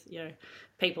working with,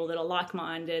 people that are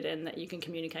like-minded and that you can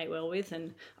communicate well with.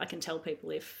 And I can tell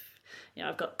people if,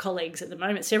 I've got colleagues at the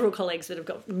moment, several colleagues that have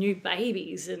got new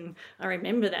babies, and I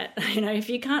remember that, if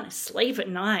you can't sleep at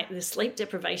night, the sleep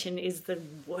deprivation is the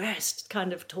worst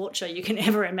kind of torture you can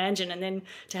ever imagine. And then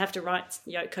to have to write,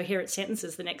 coherent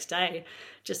sentences the next day,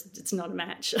 just, it's not a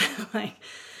match.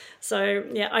 So,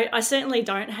 yeah, I certainly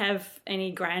don't have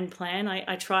any grand plan.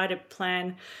 I try to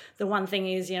plan. The one thing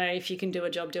is, if you can do a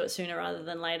job, do it sooner rather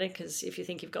than later, because if you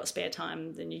think you've got spare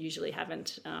time, then you usually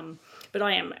haven't. But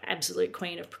I am absolute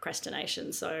queen of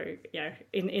procrastination. So,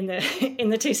 in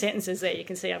the two sentences there, you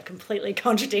can see I've completely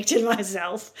contradicted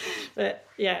myself. But,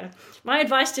 yeah, my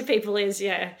advice to people is,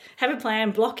 have a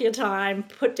plan, block your time,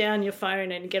 put down your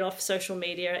phone and get off social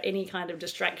media, any kind of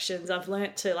distractions. I've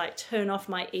learnt to, turn off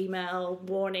my email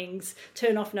warnings,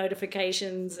 turn off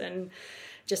notifications, and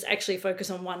just actually focus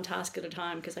on one task at a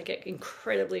time, because I get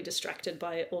incredibly distracted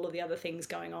by all of the other things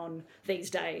going on these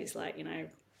days,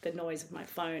 the noise of my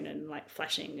phone and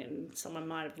flashing, and someone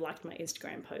might have liked my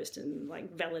Instagram post and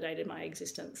validated my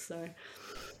existence. So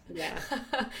yeah.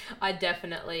 I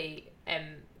definitely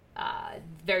am a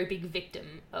very big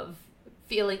victim of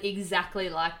feeling exactly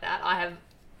like that. I have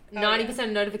 90% of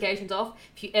notifications off.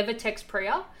 If you ever text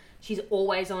Priya, she's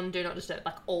always on Do Not Disturb,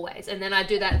 always. And then I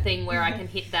do that thing where I can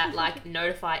hit that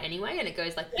notify anyway, and it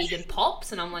goes big and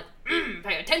pops, and I'm like,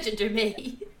 pay attention to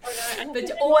me. But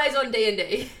you're always on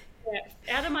D&D.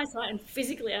 Yeah, out of my sight and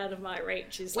physically out of my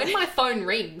reach is when my phone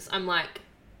rings, I'm like,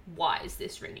 why is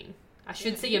this ringing? I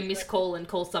should see a missed call and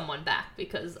call someone back,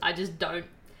 because I just don't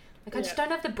I just don't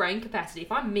have the brain capacity.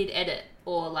 If I'm mid-edit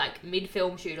or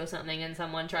mid-film shoot or something and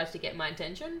someone tries to get my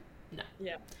attention, no.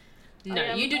 Yeah.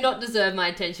 No, you do not deserve my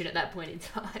attention at that point in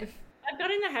time. I've got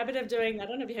in the habit of doing, I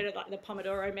don't know if you heard of the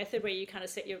Pomodoro method, where you kind of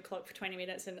set your clock for 20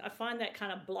 minutes, and I find that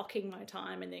kind of blocking my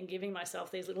time and then giving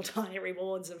myself these little tiny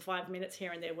rewards of 5 minutes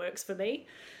here and there works for me.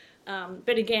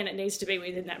 But again, it needs to be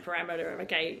within that parameter of,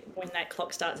 okay, when that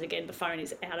clock starts again, the phone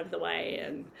is out of the way,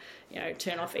 and,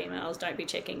 turn off emails, don't be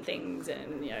checking things,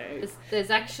 and, There's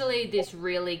actually this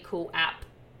really cool app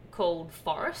called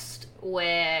Forest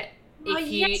where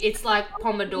it's like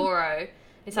Pomodoro.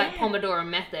 It's like Pomodoro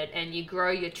method, and you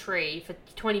grow your tree for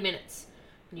 20 minutes.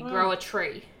 And you grow a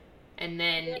tree, and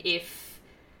then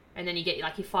you get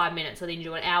like your 5 minutes, or then you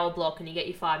do an hour block and you get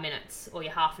your 5 minutes or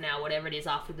your half an hour, whatever it is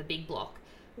after the big block.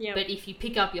 Yep. But if you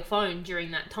pick up your phone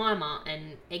during that timer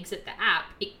and exit the app,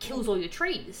 it kills all your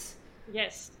trees.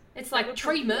 Yes. It's like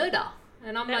tree murder.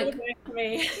 And I'm like,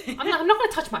 me. I'm not going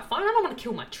to touch my phone. I don't want to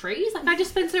kill my trees. Like, I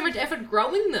just spend so much effort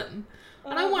growing them.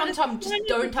 I don't want to just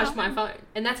don't touch my phone.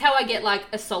 And that's how I get like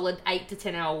a solid 8 to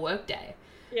 10 hour workday.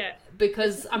 Yeah.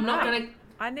 Because I'm not going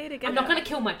to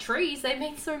kill my trees. They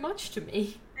mean so much to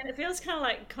me. And it feels kind of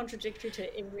like contradictory to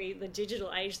the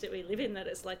digital age that we live in, that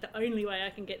it's like the only way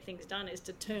I can get things done is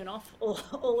to turn off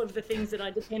all of the things that I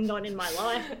depend on in my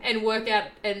life. And work out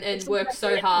and work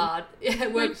so hard.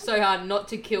 Work so hard not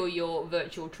to kill your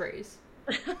virtual trees.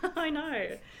 I know.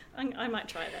 I might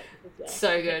try that. Yeah.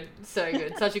 So good.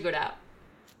 Such a good app.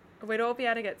 We'd all be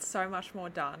able to get so much more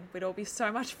done. We'd all be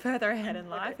so much further ahead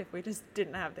in life if we just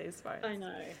didn't have these phones. I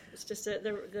know. It's just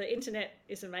the internet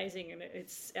is amazing, and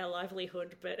it's our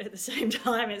livelihood, but at the same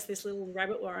time, it's this little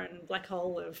rabbit warren, black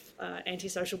hole of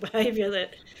antisocial behaviour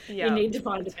that you need to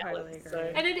find a balance. Totally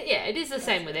so. And it is the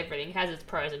same with everything. It has its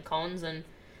pros and cons, and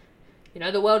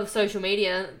the world of social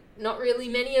media, not really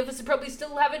many of us would probably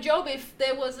still have a job if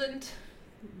there wasn't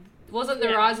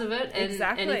the rise of it, and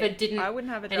if it didn't, I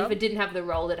wouldn't have a job. And if it didn't have the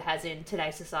role that it has in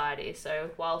today's society.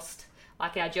 So whilst,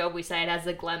 like our job, we say it has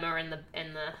the glamour and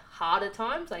the harder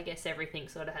times, I guess everything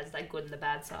sort of has that good and the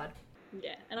bad side.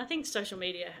 Yeah, and I think social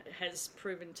media has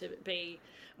proven to be,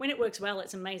 when it works well,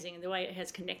 it's amazing. And the way it has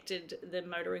connected the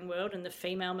motoring world and the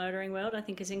female motoring world, I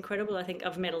think, is incredible. I think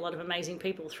I've met a lot of amazing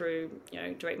people through,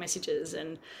 direct messages,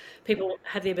 and people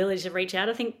have the ability to reach out.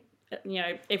 I think,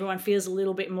 everyone feels a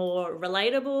little bit more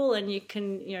relatable, and you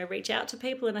can, reach out to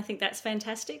people, and I think that's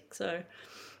fantastic. So,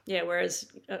 yeah, whereas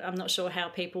I'm not sure how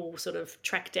people sort of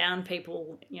track down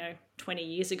people, 20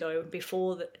 years ago,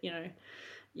 before that,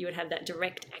 you would have that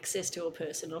direct access to a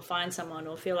person, or find someone,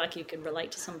 or feel like you can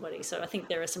relate to somebody. So I think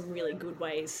there are some really good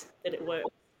ways that it works.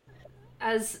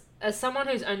 As someone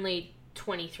who's only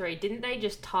 23, didn't they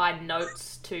just tie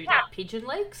notes to like pigeon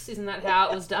legs? Isn't that how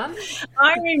it was done?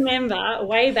 I remember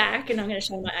way back, and I'm going to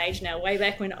show my age now, way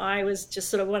back when I was just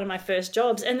sort of one of my first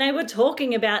jobs, and they were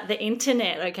talking about the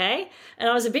internet, okay? And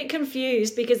I was a bit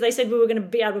confused because they said we were going to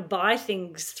be able to buy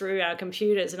things through our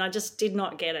computers, and I just did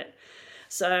not get it.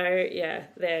 So, yeah,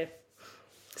 there,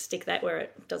 stick that where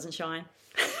it doesn't shine.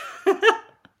 And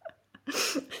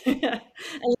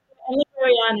look where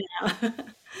we are now.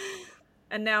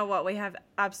 And now what? We have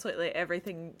absolutely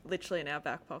everything literally in our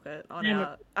back pocket.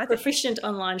 Proficient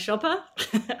online shopper.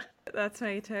 That's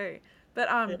me too. But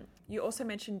you also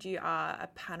mentioned you are a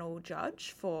panel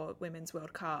judge for Women's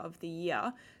World Car of the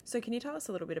Year. So can you tell us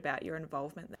a little bit about your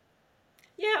involvement there?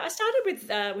 Yeah, I started with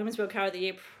Women's World Car of the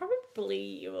Year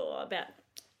probably about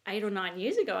 8 or 9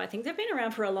 years ago. I think they've been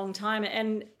around for a long time,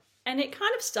 and it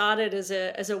kind of started as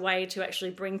a way to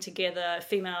actually bring together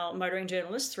female motoring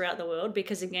journalists throughout the world,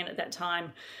 because again, at that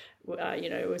time,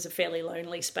 it was a fairly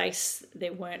lonely space.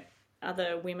 There weren't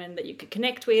other women that you could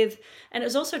connect with, and it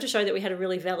was also to show that we had a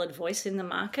really valid voice in the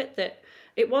market, that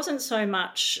it wasn't so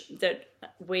much that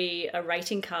we are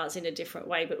rating cars in a different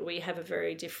way, but we have a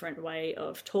very different way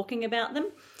of talking about them,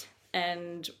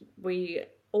 and we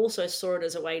also saw it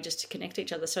as a way just to connect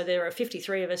each other. So there are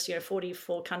 53 of us,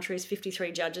 44 countries,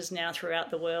 53 judges now throughout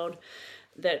the world,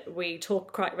 that we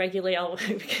talk quite regularly.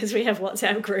 Because we have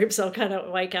WhatsApp groups, I'll kind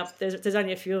of wake up. There's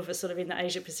only a few of us sort of in the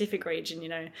Asia Pacific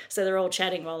region, so they're all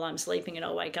chatting while I'm sleeping, and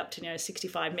I'll wake up to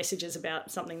 65 messages about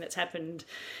something that's happened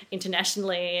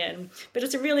internationally. But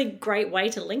it's a really great way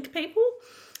to link people.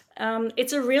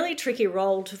 It's a really tricky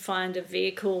role to find a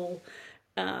vehicle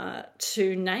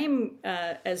to name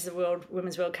as the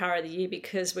Women's World Car of the Year,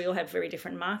 because we all have very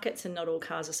different markets, and not all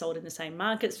cars are sold in the same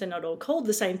markets. They're not all called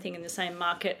the same thing in the same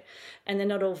market, and they're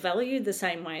not all valued the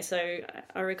same way. So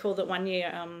I recall that one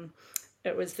year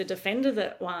it was the Defender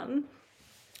that won,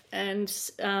 and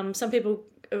some people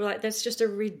were like, that's just a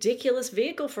ridiculous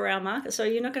vehicle for our market. So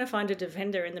you're not going to find a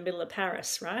Defender in the middle of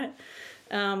Paris, right?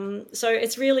 So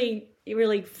it's really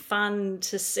fun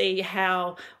to see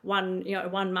how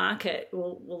one market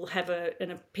will have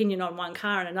an opinion on one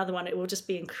car, and another one it will just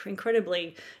be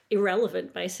incredibly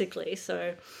irrelevant, basically.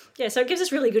 So so it gives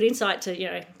us really good insight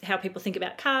to how people think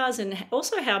about cars, and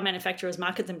also how manufacturers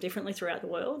market them differently throughout the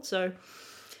world. So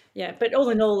but all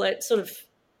in all, it sort of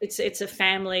it's a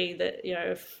family that,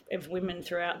 of women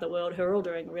throughout the world who are all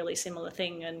doing a really similar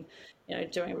thing and,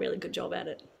 doing a really good job at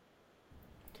it.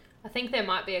 I think there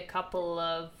might be a couple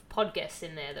of pod guests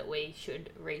in there that we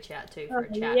should reach out to for a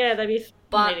chat. Yeah, that'd be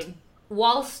But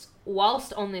whilst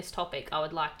on this topic, I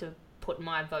would like to put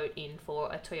my vote in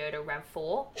for a Toyota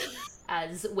RAV4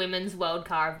 as Women's World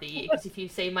Car of the Year. Because if you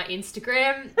see my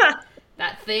Instagram,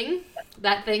 that thing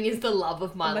is the love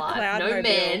of my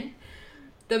life.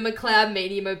 The McLeod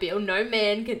Media Mobile, no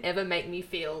man can ever make me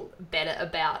feel better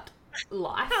about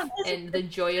life and the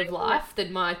joy of life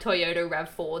than my Toyota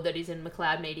RAV4 that is in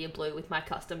McLeod Media Blue with my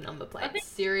custom number plate.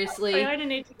 Seriously, Toyota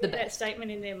need to get that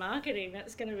statement in their marketing.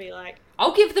 That's going to be like...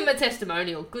 I'll give them a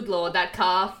testimonial. Good Lord, that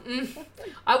car.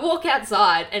 I walk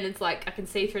outside and it's like I can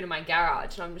see through to my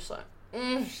garage and I'm just like,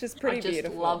 she's pretty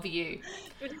beautiful. Love you.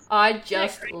 I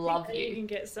just love you. You can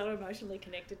get so emotionally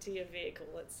connected to your vehicle.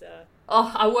 It's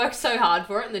I worked so hard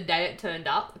for it, and the day it turned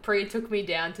up, Priya took me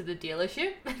down to the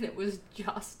dealership, and it was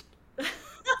just...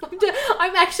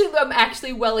 I'm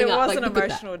actually welling up. It was an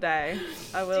emotional day,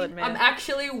 I will admit. I'm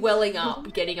actually welling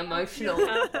up, getting emotional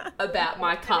about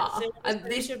my car. And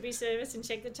this should be serviced and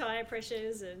check the tyre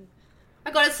pressures and... I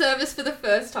got it serviced for the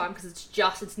first time because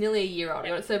it's nearly a year old. I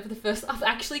got it serviced for the first... I've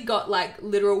actually got like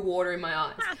literal water in my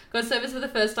eyes. Got it serviced for the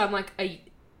first time like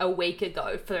a week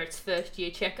ago for its first year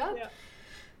checkup. Yeah.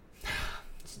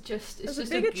 It's just a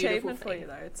big achievement for you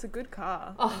though. It's a good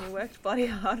car. And you worked bloody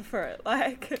hard for it.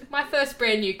 Like my first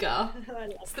brand new car.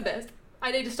 It's the best.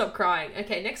 I need to stop crying.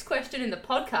 Okay, next question in the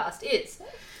podcast is...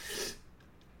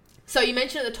 So you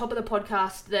mentioned at the top of the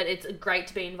podcast that it's great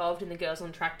to be involved in the Girls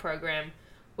on Track program,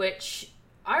 which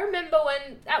I remember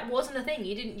when that wasn't a thing.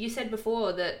 You said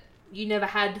before that you never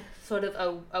had sort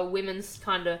of a women's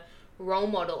kind of role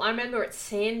model. I remember at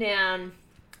Sandown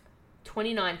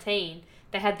 2019,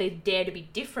 they had the Dare to Be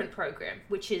Different program,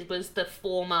 which was the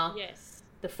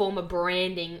former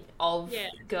branding of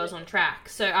Girls on Track.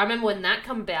 So I remember when that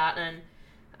came about, and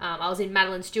I was in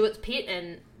Madeline Stewart's pit,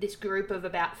 and this group of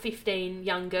about 15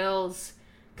 young girls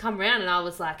come around, and I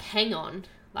was like, hang on.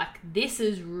 Like, this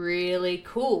is really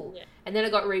cool. Yeah. And then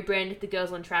it got rebranded to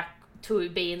Girls on Track to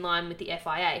be in line with the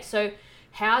FIA. So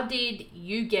how did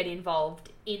you get involved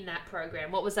in that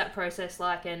program? What was that process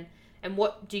like, and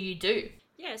what do you do?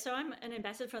 Yeah, so I'm an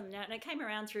ambassador from the... And it came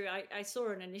around through... I saw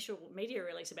an initial media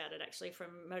release about it, actually, from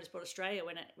Motorsport Australia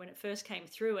when it first came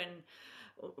through, and...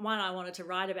 One, I wanted to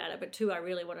write about it, but two, I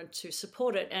really wanted to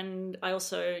support it. And I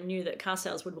also knew that car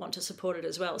sales would want to support it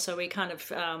as well. So we kind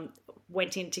of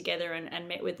went in together and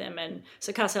met with them. And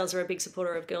so car sales are a big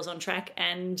supporter of Girls on Track.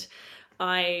 And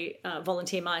I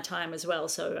volunteer my time as well.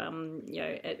 So,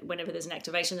 whenever there's an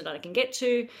activation that I can get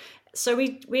to. So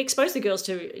we expose the girls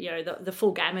to, the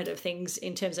full gamut of things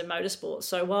in terms of motorsport.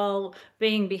 So while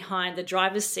being behind the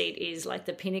driver's seat is like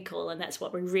the pinnacle, and that's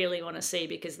what we really want to see,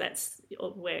 because that's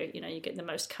where, you get the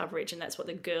most coverage, and that's what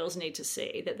the girls need to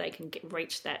see, that they can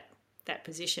reach that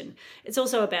position. It's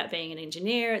also about being an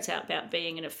engineer. It's about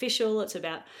being an official. It's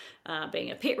about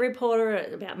being a pit reporter,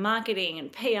 about marketing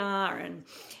and PR and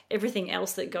everything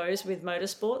else that goes with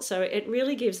motorsport. So it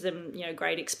really gives them,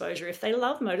 great exposure. If they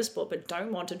love motorsport but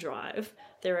don't want to drive,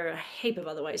 there are a heap of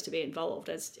other ways to be involved,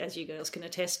 as you girls can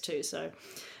attest to. So,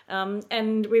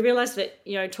 and we realised that,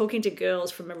 talking to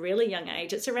girls from a really young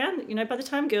age, it's around, by the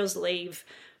time girls leave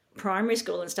primary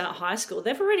school and start high school,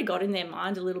 they've already got in their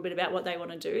mind a little bit about what they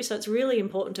want to do. So it's really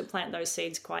important to plant those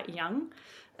seeds quite young.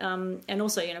 And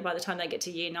also, by the time they get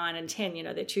to year 9 and 10,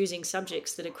 they're choosing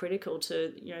subjects that are critical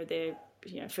to, their,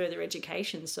 further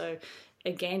education. So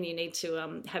again, you need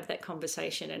to have that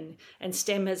conversation, and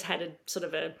STEM has had a sort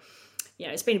of a,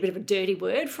 it's been a bit of a dirty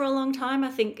word for a long time.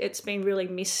 I think it's been really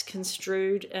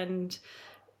misconstrued, and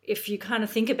if you kind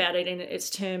of think about it in its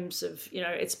terms of,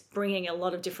 it's bringing a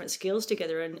lot of different skills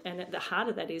together, and at the heart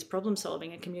of that is problem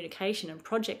solving and communication and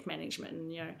project management,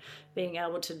 and, being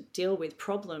able to deal with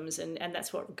problems, and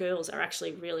that's what girls are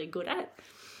actually really good at.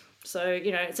 So,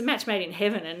 it's a match made in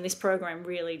heaven, and this program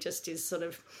really just is sort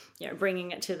of, bringing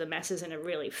it to the masses in a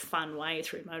really fun way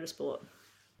through motorsport.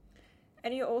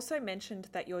 And you also mentioned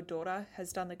that your daughter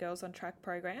has done the Girls on Track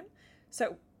program.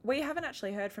 So we haven't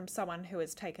actually heard from someone who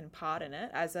has taken part in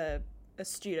it as a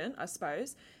student, I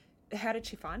suppose. How did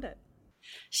she find it?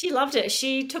 She loved it.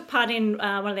 She took part in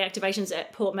one of the activations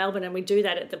at Port Melbourne, and we do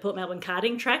that at the Port Melbourne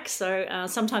karting track. So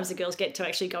sometimes the girls get to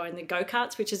actually go in the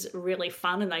go-karts, which is really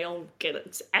fun, and they all get it.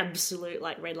 It's absolute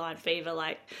like red line fever.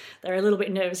 Like, they're a little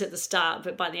bit nervous at the start,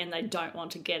 but by the end they don't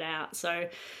want to get out. So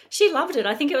she loved it.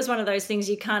 I think it was one of those things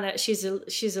she's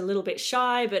a little bit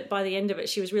shy, but by the end of it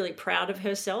she was really proud of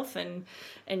herself, and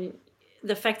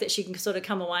the fact that she can sort of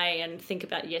come away and think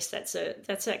about, yes,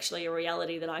 that's actually a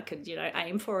reality that I could,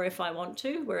 aim for if I want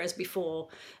to. Whereas before,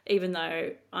 even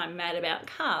though I'm mad about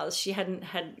cars, she hadn't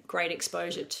had great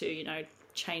exposure to,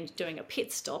 doing a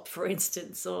pit stop, for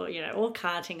instance, or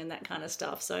karting and that kind of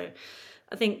stuff. So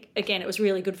I think, again, it was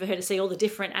really good for her to see all the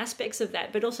different aspects of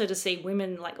that, but also to see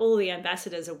women, like all the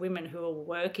ambassadors are women who are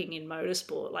working in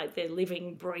motorsport, like they're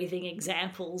living, breathing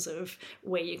examples of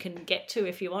where you can get to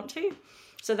if you want to.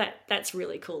 So that's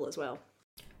really cool as well.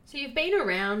 So you've been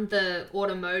around the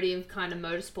automotive kind of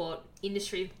motorsport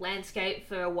industry landscape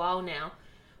for a while now.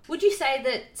 Would you say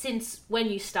that since when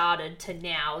you started to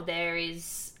now, there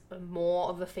is more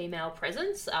of a female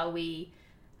presence? Are we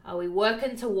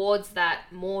working towards that,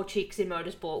 more chicks in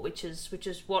motorsport, which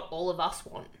is what all of us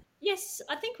want? Yes,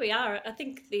 I think we are. I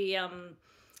think the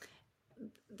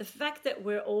fact that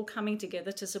we're all coming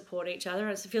together to support each other,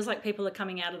 it feels like people are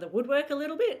coming out of the woodwork a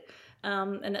little bit,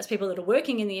 and that's people that are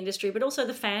working in the industry, but also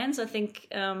the fans. I think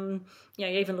you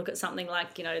even look at something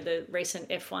like the recent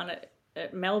F1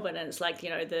 at Melbourne, and it's like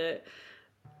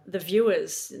the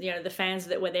viewers, the fans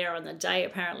that were there on the day,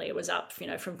 apparently it was up,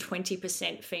 from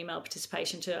 20% female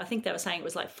participation to, I think they were saying it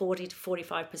was like 40 to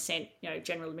 45%,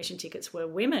 general admission tickets were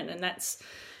women. And that's,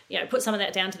 put some of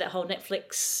that down to that whole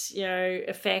Netflix,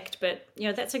 effect. But,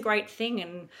 that's a great thing.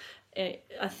 And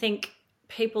I think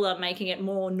people are making it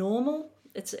more normal.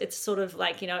 It's sort of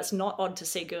like, it's not odd to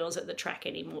see girls at the track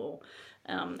anymore.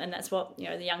 And that's what,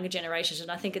 the younger generations,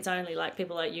 and I think it's only like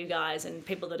people like you guys and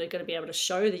people that are going to be able to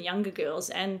show the younger girls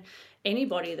and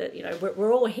anybody that,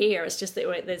 we're all here. It's just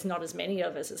that there's not as many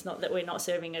of us. It's not that we're not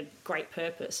serving a great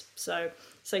purpose. So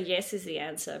yes is the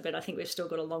answer, but I think we've still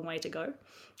got a long way to go.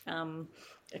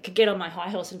 I could get on my high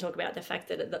horse and talk about the fact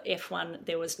that at the F1,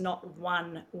 there was not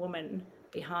one woman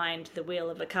behind the wheel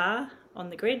of a car on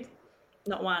the grid,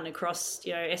 not one across,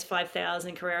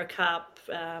 S5000, Carrera Cup,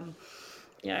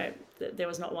 there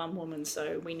was not one woman,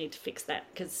 so we need to fix that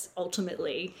because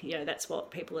ultimately, that's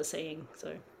what people are seeing.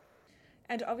 So,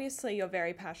 and obviously, you're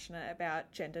very passionate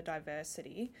about gender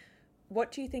diversity.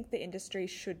 What do you think the industry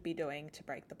should be doing to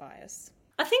break the bias?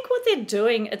 I think what they're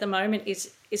doing at the moment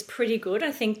is pretty good.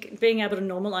 I think being able to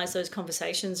normalise those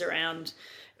conversations around,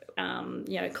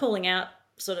 calling out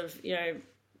sort of,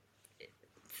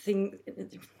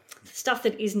 stuff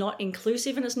that is not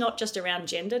inclusive, and it's not just around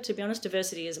gender. To be honest,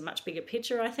 diversity is a much bigger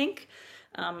picture, I think.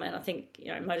 And I think,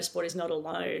 motorsport is not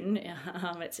alone.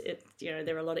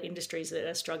 There are a lot of industries that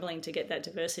are struggling to get that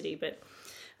diversity. But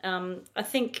I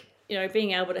think,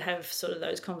 being able to have sort of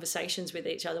those conversations with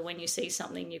each other when you see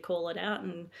something, you call it out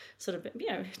and sort of,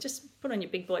 just put on your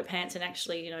big boy pants and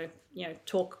actually,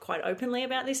 talk quite openly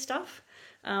about this stuff.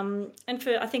 And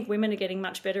I think women are getting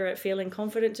much better at feeling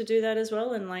confident to do that as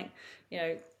well. And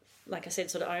like I said,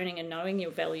 sort of owning and knowing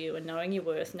your value and knowing your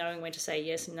worth, knowing when to say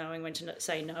yes and knowing when to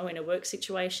say no in a work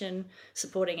situation,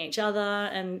 supporting each other.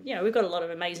 And, we've got a lot of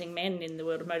amazing men in the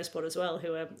world of motorsport as well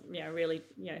who are, really,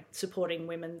 supporting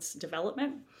women's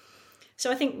development.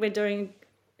 So I think we're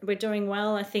doing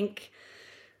well. I think,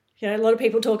 a lot of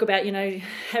people talk about,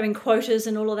 having quotas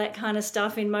and all of that kind of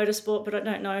stuff in motorsport, but I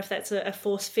don't know if that's a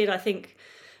force fit. I think,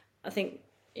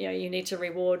 you need to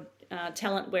reward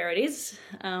talent where it is.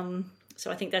 So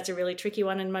I think that's a really tricky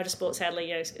one in motorsport.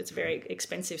 Sadly, it's a very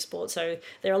expensive sport. So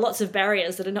there are lots of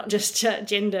barriers that are not just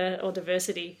gender or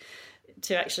diversity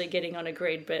to actually getting on a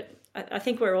grid. But I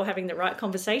think we're all having the right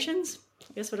conversations.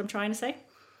 That's what I'm trying to say.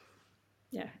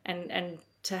 Yeah, and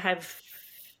to have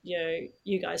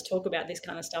you guys talk about this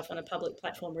kind of stuff on a public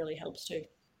platform really helps too.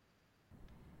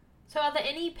 So are there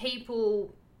any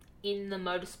people in the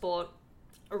motorsport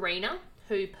arena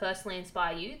who personally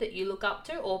inspire you that you look up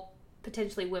to, or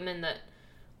potentially women that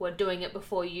were doing it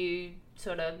before you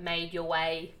sort of made your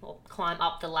way or climb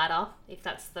up the ladder, if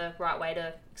that's the right way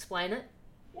to explain it?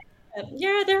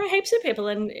 Yeah, there are heaps of people,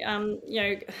 and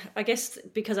I guess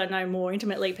because I know more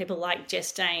intimately people like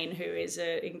Jess Dane, who is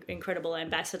an incredible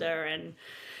ambassador and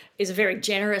is a very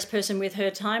generous person with her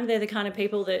time. They're the kind of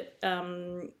people that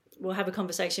will have a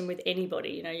conversation with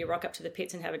anybody. You rock up to the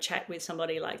pits and have a chat with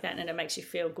somebody like that, and it makes you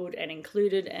feel good and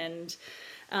included. And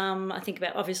I think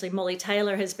about, obviously, Molly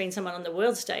Taylor has been someone on the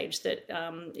world stage that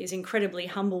is incredibly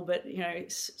humble, but,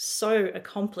 so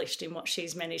accomplished in what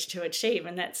she's managed to achieve.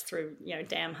 And that's through,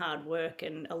 damn hard work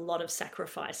and a lot of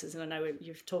sacrifices. And I know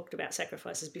you've talked about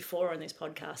sacrifices before on this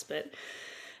podcast, but,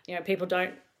 people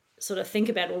don't sort of think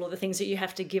about all of the things that you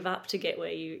have to give up to get where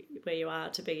you are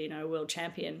to be, a world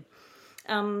champion.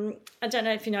 I don't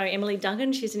know if you know Emily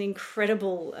Duncan. She's an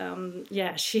incredible,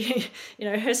 she,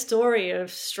 her story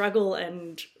of struggle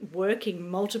and working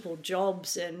multiple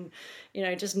jobs and,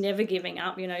 just never giving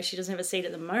up. She doesn't have a seat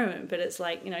at the moment, but it's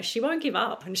like, she won't give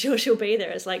up and she'll be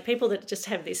there. It's like people that just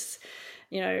have this,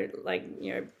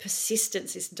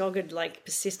 persistence, this dogged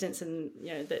persistence, and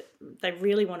that they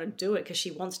really want to do it because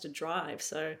she wants to drive.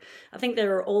 So I think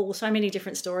there are all so many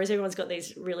different stories. Everyone's got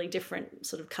these really different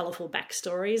sort of colourful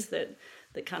backstories that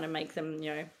kind of make them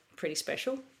pretty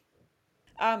special.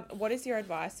 What is your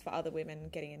advice for other women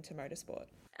getting into motorsport?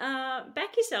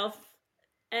 Back yourself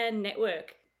and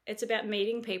network. It's about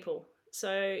meeting people.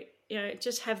 So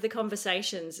just have the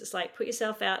conversations. It's like put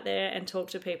yourself out there and talk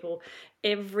to people.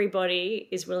 Everybody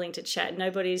is willing to chat.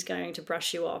 Nobody's going to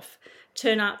brush you off.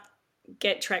 Turn up,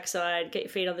 get trackside, get your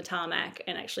feet on the tarmac,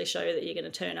 and actually show that you're going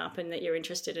to turn up and that you're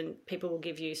interested, and people will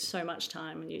give you so much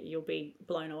time and you'll be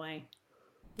blown away.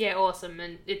 Yeah, awesome.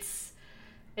 And it's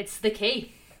the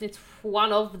key. It's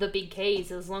one of the big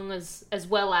keys, as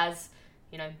well as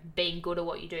being good at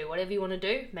what you do. Whatever you want to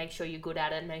do, make sure you're good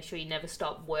at it. Make sure you never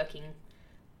stop working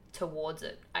towards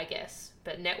it, I guess.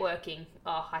 But networking,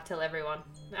 I tell everyone,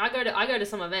 I go to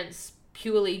some events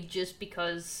purely just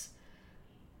because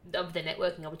of the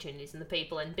networking opportunities and the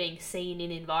people, and being seen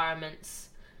in environments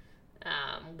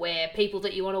where people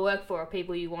that you want to work for or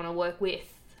people you want to work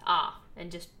with are,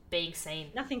 and just being seen.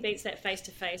 Nothing beats that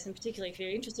face-to-face, and particularly if you're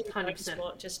interested in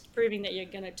motorsport, just proving that you're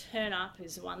going to turn up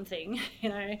is one thing,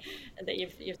 that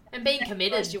you've and being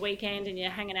committed. Your weekend and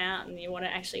you're hanging out and you want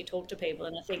to actually talk to people.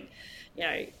 And I think,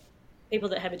 people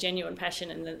that have a genuine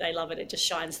passion and that they love it, it just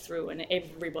shines through, and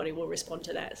everybody will respond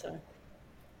to that. So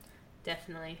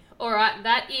definitely. All right,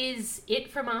 that is it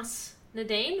from us,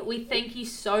 Nadine. We thank you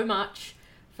so much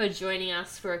for joining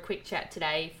us for a quick chat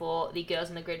today for the Girls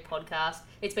on the Grid podcast.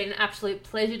 It's been an absolute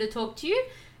pleasure to talk to you,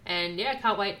 and I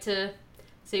can't wait to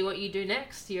see what you do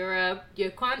next. You're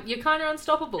kind of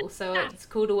unstoppable, so it's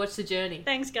cool to watch the journey.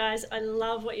 Thanks, guys. I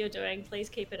love what you're doing. Please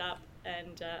keep it up,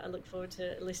 and I look forward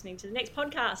to listening to the next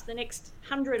podcast, the next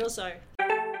 100 or so.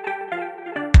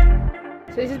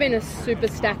 So this has been a super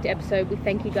stacked episode. We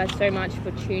thank you guys so much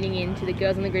for tuning in to the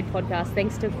Girls on the Grid podcast.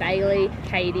 Thanks to Bailey,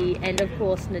 Katie, and of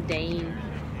course Nadine.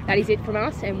 That is it from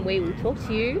us, and we will talk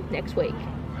to you next week.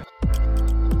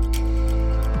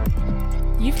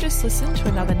 You've just listened to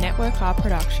another Network R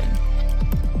production.